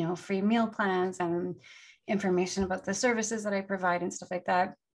 you know, free meal plans and information about the services that I provide and stuff like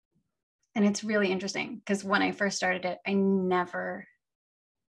that. And it's really interesting because when I first started it, I never,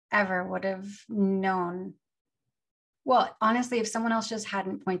 ever would have known. Well, honestly, if someone else just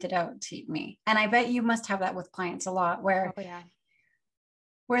hadn't pointed out to me, and I bet you must have that with clients a lot where,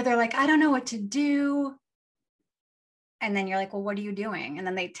 where they're like, I don't know what to do. And then you're like, well, what are you doing? And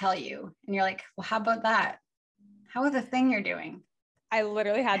then they tell you, and you're like, well, how about that? How about the thing you're doing? I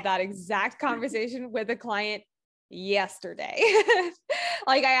literally had that exact conversation with a client yesterday.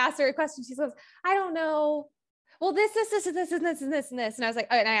 Like I asked her a question. She says, I don't know. Well, this, and this, and this, and this, and this. And I was like,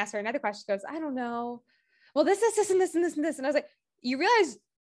 oh, and I asked her another question. She goes, I don't know. Well, this, and this, and this, and this. And I was like, you realize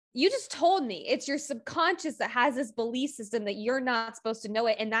you just told me it's your subconscious that has this belief system that you're not supposed to know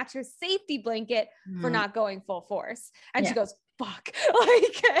it. And that's your safety blanket for not going full force. And she goes, fuck.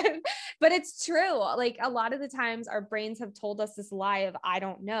 Like, but it's true. Like a lot of the times our brains have told us this lie of, I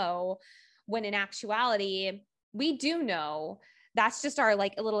don't know, when in actuality, we do know. That's just our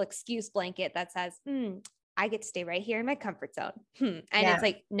like a little excuse blanket that says, I get to stay right here in my comfort zone. And it's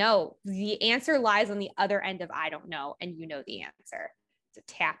like, no, the answer lies on the other end of, I don't know. And you know the answer. To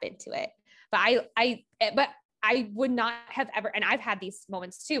tap into it. But I would not have ever, and I've had these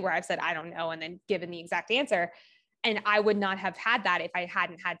moments too, where I've said, I don't know, and then given the exact answer. And I would not have had that if I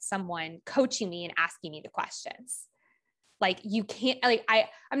hadn't had someone coaching me and asking me the questions. Like you can't, like,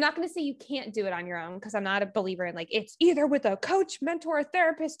 I'm not going to say you can't do it on your own, because I'm not a believer in like, it's either with a coach, mentor,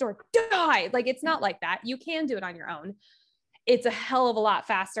 therapist, or die. Like, it's not like that. You can do it on your own. It's a hell of a lot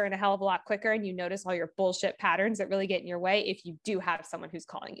faster and a hell of a lot quicker. And you notice all your bullshit patterns that really get in your way if you do have someone who's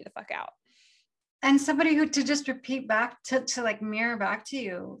calling you the fuck out. And somebody who to just repeat back to like mirror back to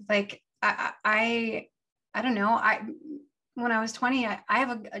you. Like I don't know. When I was 20, I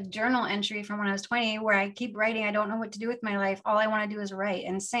have a journal entry from when I was 20 where I keep writing. I don't know what to do with my life. All I want to do is write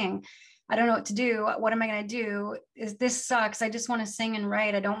and sing. I don't know what to do. What am I going to do? This sucks. I just want to sing and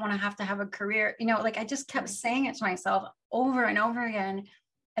write. I don't want to have a career. You know, like I just kept saying it to myself over and over again,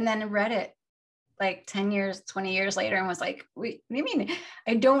 and then read it like 10 years, 20 years later and was like, wait, what do you mean?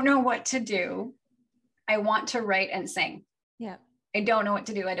 I don't know what to do. I want to write and sing. Yeah. I don't know what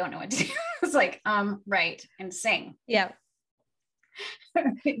to do. I don't know what to do. It's like, write and sing. Yeah.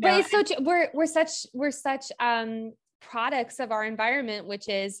 But it's such, we're such products of our environment, which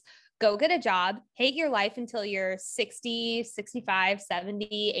is go get a job, hate your life until you're 60, 65, 70,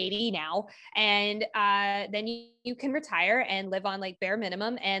 80 now. And then you can retire and live on like bare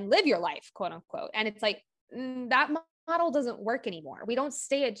minimum and live your life, quote unquote. And it's like, that model doesn't work anymore. We don't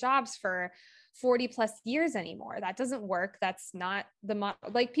stay at jobs for 40 plus years anymore. That doesn't work. That's not the model.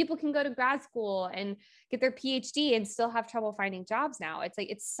 Like people can go to grad school and get their PhD and still have trouble finding jobs now. It's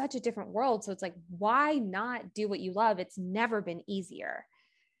like, it's such a different world. So it's like, why not do what you love? It's never been easier.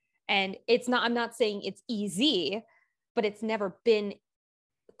 And it's not, I'm not saying it's easy, but it's never been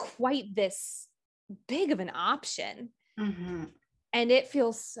quite this big of an option. Mm-hmm. And it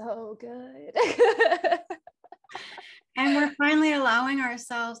feels so good. And we're finally allowing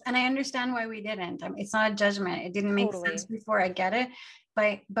ourselves, and I understand why we didn't. I mean, it's not a judgment. It didn't make sense before. I get it.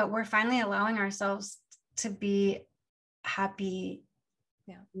 But we're finally allowing ourselves to be happy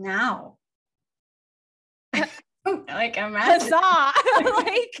now. Like imagine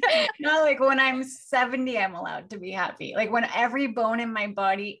like not like when I'm 70 I'm allowed to be happy, like when every bone in my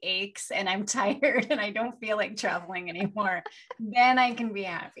body aches and I'm tired and I don't feel like traveling anymore, then I can be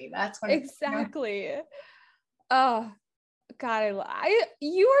happy. That's when exactly. Oh God,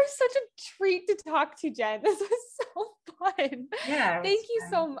 you are such a treat to talk to, Jen. This was so fun. Yeah, thank you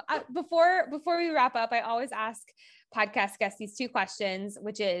so much. Before we wrap up, I always ask podcast guests these two questions,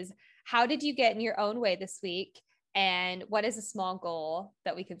 which is, how did you get in your own way this week? And what is a small goal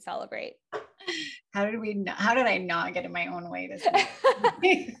that we can celebrate? How did I not get in my own way this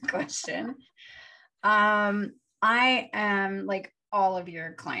week? Question. I am like all of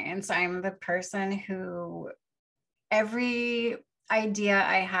your clients. I'm the person who every idea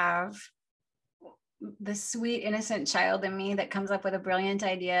I have, the sweet, innocent child in me that comes up with a brilliant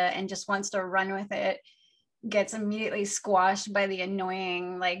idea and just wants to run with it gets immediately squashed by the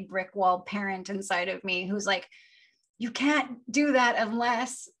annoying, like brick wall parent inside of me who's like, you can't do that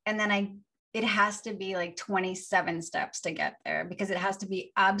unless, and then it has to be like 27 steps to get there because it has to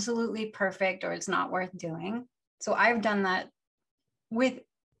be absolutely perfect or it's not worth doing. So I've done that with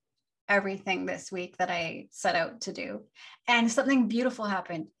everything this week that I set out to do. And something beautiful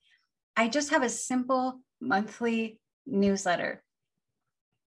happened. I just have a simple monthly newsletter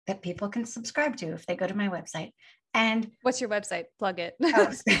that people can subscribe to if they go to my website. And what's your website? Plug it.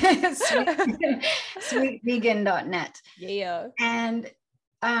 sweetvegan.net. Yeah. And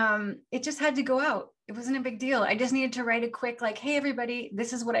it just had to go out. It wasn't a big deal. I just needed to write a quick, like, hey, everybody,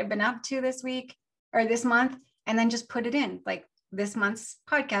 this is what I've been up to this week or this month. And then just put it in, like this month's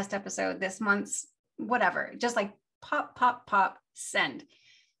podcast episode, this month's whatever, just like pop, pop, pop, send.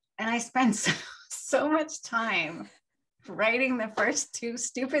 And I spent so much time writing the first two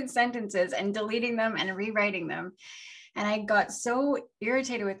stupid sentences and deleting them and rewriting them. And I got so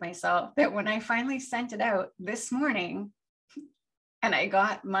irritated with myself that when I finally sent it out this morning and I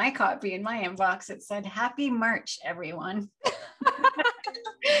got my copy in my inbox, it said, "Happy March, everyone."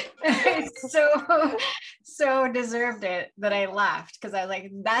 I so deserved it that I laughed because I was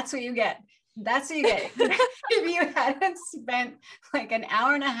like, that's what you get. That's what you get. If you hadn't spent like an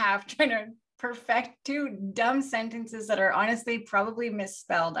hour and a half trying to perfect two dumb sentences that are honestly probably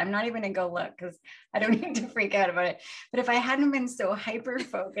misspelled. I'm not even gonna go look because I don't need to freak out about it. But if I hadn't been so hyper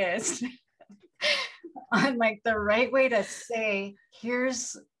focused on like the right way to say,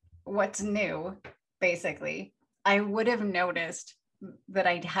 here's what's new, basically, I would have noticed that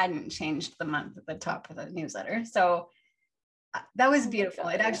I hadn't changed the month at the top of the newsletter. So that was beautiful.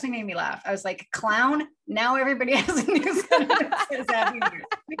 It actually made me laugh. I was like, clown, now everybody has a newsletter that says Happy New Year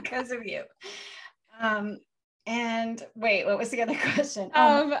because of you. And wait, what was the other question?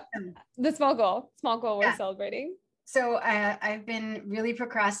 The small goal we're celebrating. So I've been really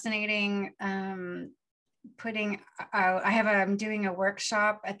procrastinating, I'm doing a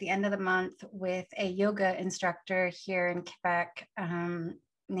workshop at the end of the month with a yoga instructor here in Quebec,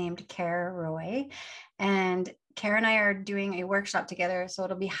 named Cara Roy. And Cara and I are doing a workshop together. So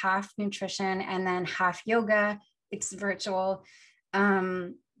it'll be half nutrition and then half yoga. It's virtual.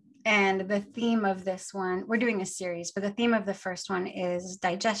 And the theme of this one, we're doing a series, but the theme of the first one is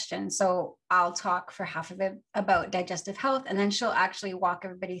digestion. So I'll talk for half of it about digestive health, and then she'll actually walk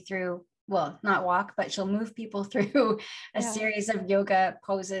everybody through, well, not walk, but she'll move people through a series of yoga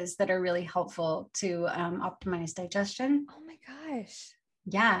poses that are really helpful to optimize digestion. Oh my gosh.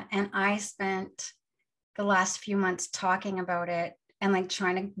 Yeah. And I spent the last few months talking about it and like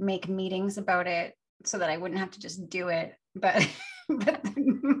trying to make meetings about it so that I wouldn't have to just do it. But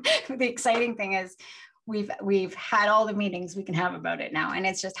the exciting thing is we've had all the meetings we can have about it now, and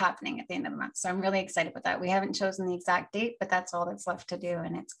it's just happening at the end of the month. So I'm really excited with that. We haven't chosen the exact date, but that's all that's left to do,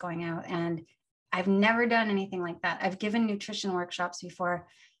 and it's going out. And I've never done anything like that. I've given nutrition workshops before,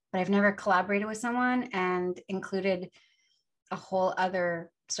 but I've never collaborated with someone and included a whole other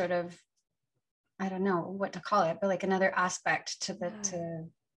sort of, I don't know what to call it, but like another aspect to the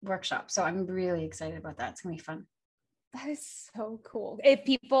workshop. So I'm really excited about that. It's gonna be fun. That is so cool. If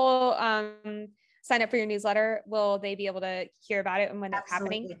people sign up for your newsletter, will they be able to hear about it and when it's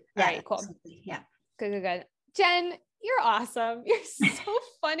happening? Yeah, all right, cool. Absolutely. Yeah. Good. Jen, you're awesome. You're so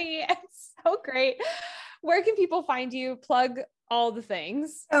funny and so great. Where can people find you? Plug all the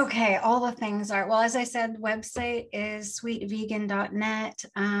things. Okay, all the things are, well, as I said, website is sweetvegan.net.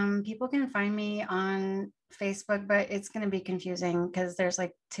 People can find me on Facebook, but it's going to be confusing because there's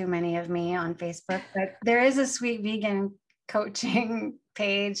like too many of me on Facebook. But there is a Sweet Vegan coaching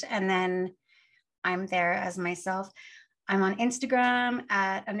page, and then I'm there as myself. I'm on Instagram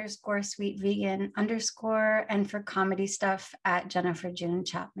at _sweetvegan_, and for comedy stuff at Jennifer June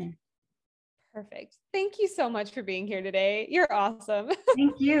Chapman. Perfect. Thank you so much for being here today. You're awesome.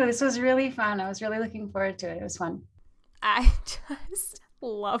 Thank you. This was really fun. I was really looking forward to it. It was fun. I just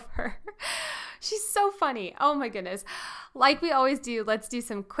love her. She's so funny. Oh my goodness. Like we always do, let's do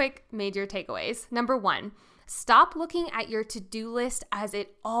some quick major takeaways. Number 1, stop looking at your to-do list as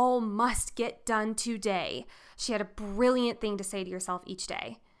it all must get done today. She had a brilliant thing to say to yourself each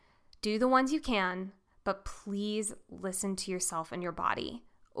day. Do the ones you can, but please listen to yourself and your body.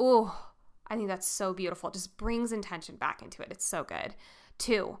 Oh, I think that's so beautiful. It just brings intention back into it. It's so good.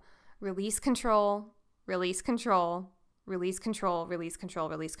 2, release control, release control, release control, release control,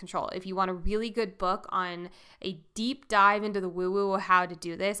 release control. If you want a really good book on a deep dive into the woo-woo of how to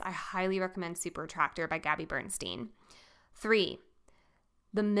do this, I highly recommend Super Attractor by Gabby Bernstein. 3,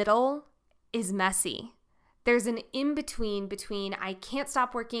 the middle is messy. There's an in-between between I can't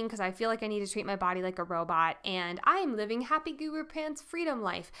stop working because I feel like I need to treat my body like a robot and I'm living happy guru pants freedom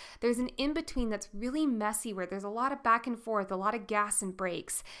life. There's an in-between that's really messy where there's a lot of back and forth, a lot of gas and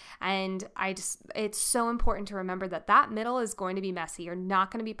brakes. And it's so important to remember that middle is going to be messy. You're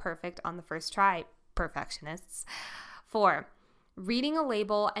not going to be perfect on the first try, perfectionists. 4, reading a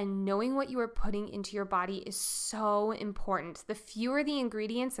label and knowing what you are putting into your body is so important. The fewer the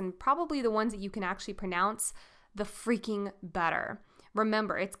ingredients, and probably the ones that you can actually pronounce, the freaking better.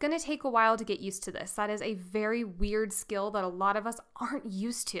 Remember, it's going to take a while to get used to this. That is a very weird skill that a lot of us aren't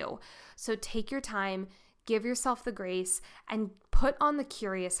used to. So take your time, give yourself the grace, and put on the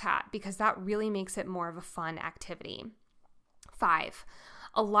curious hat because that really makes it more of a fun activity. 5,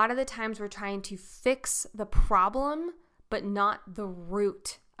 a lot of the times we're trying to fix the problem but not the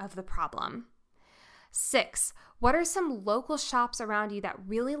root of the problem. 6, what are some local shops around you that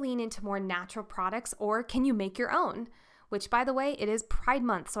really lean into more natural products, or can you make your own? Which, by the way, it is Pride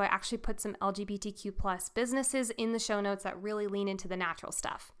Month, so I actually put some LGBTQ plus businesses in the show notes that really lean into the natural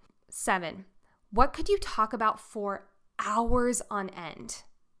stuff. 7, what could you talk about for hours on end?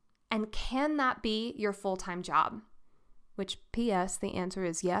 And can that be your full-time job? Which, P.S., the answer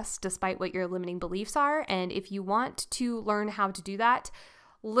is yes, despite what your limiting beliefs are. And if you want to learn how to do that,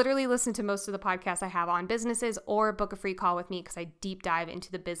 literally listen to most of the podcasts I have on businesses or book a free call with me because I deep dive into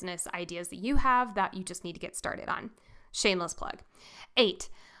the business ideas that you have that you just need to get started on. Shameless plug. 8,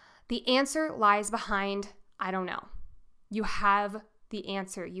 the answer lies behind, I don't know. You have the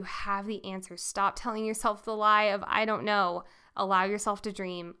answer. You have the answer. Stop telling yourself the lie of, I don't know. Allow yourself to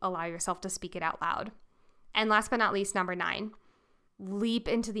dream. Allow yourself to speak it out loud. And last but not least, number 9, leap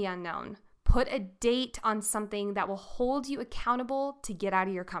into the unknown. Put a date on something that will hold you accountable to get out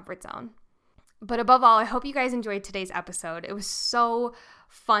of your comfort zone. But above all, I hope you guys enjoyed today's episode. It was so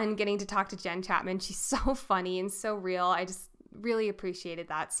fun getting to talk to Jen Chapman. She's so funny and so real. I just really appreciated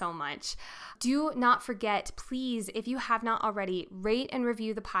that so much. Do not forget, please, if you have not already, rate and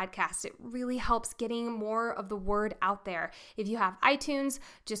review the podcast. It really helps getting more of the word out there. If you have iTunes,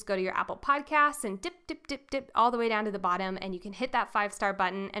 just go to your Apple Podcasts and dip all the way down to the bottom, and you can hit that 5-star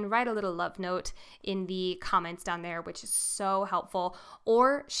button and write a little love note in the comments down there, which is so helpful.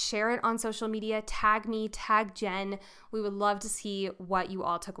 Or share it on social media. Tag me, tag Jen. We would love to see what you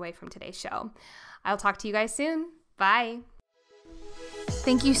all took away from today's show. I'll talk to you guys soon. Bye.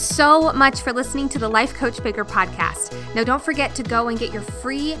 Thank you so much for listening to the Life Coach Baker podcast. Now, don't forget to go and get your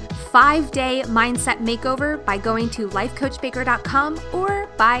free 5-day mindset makeover by going to lifecoachbaker.com or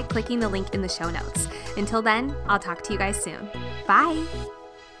by clicking the link in the show notes. Until then, I'll talk to you guys soon. Bye.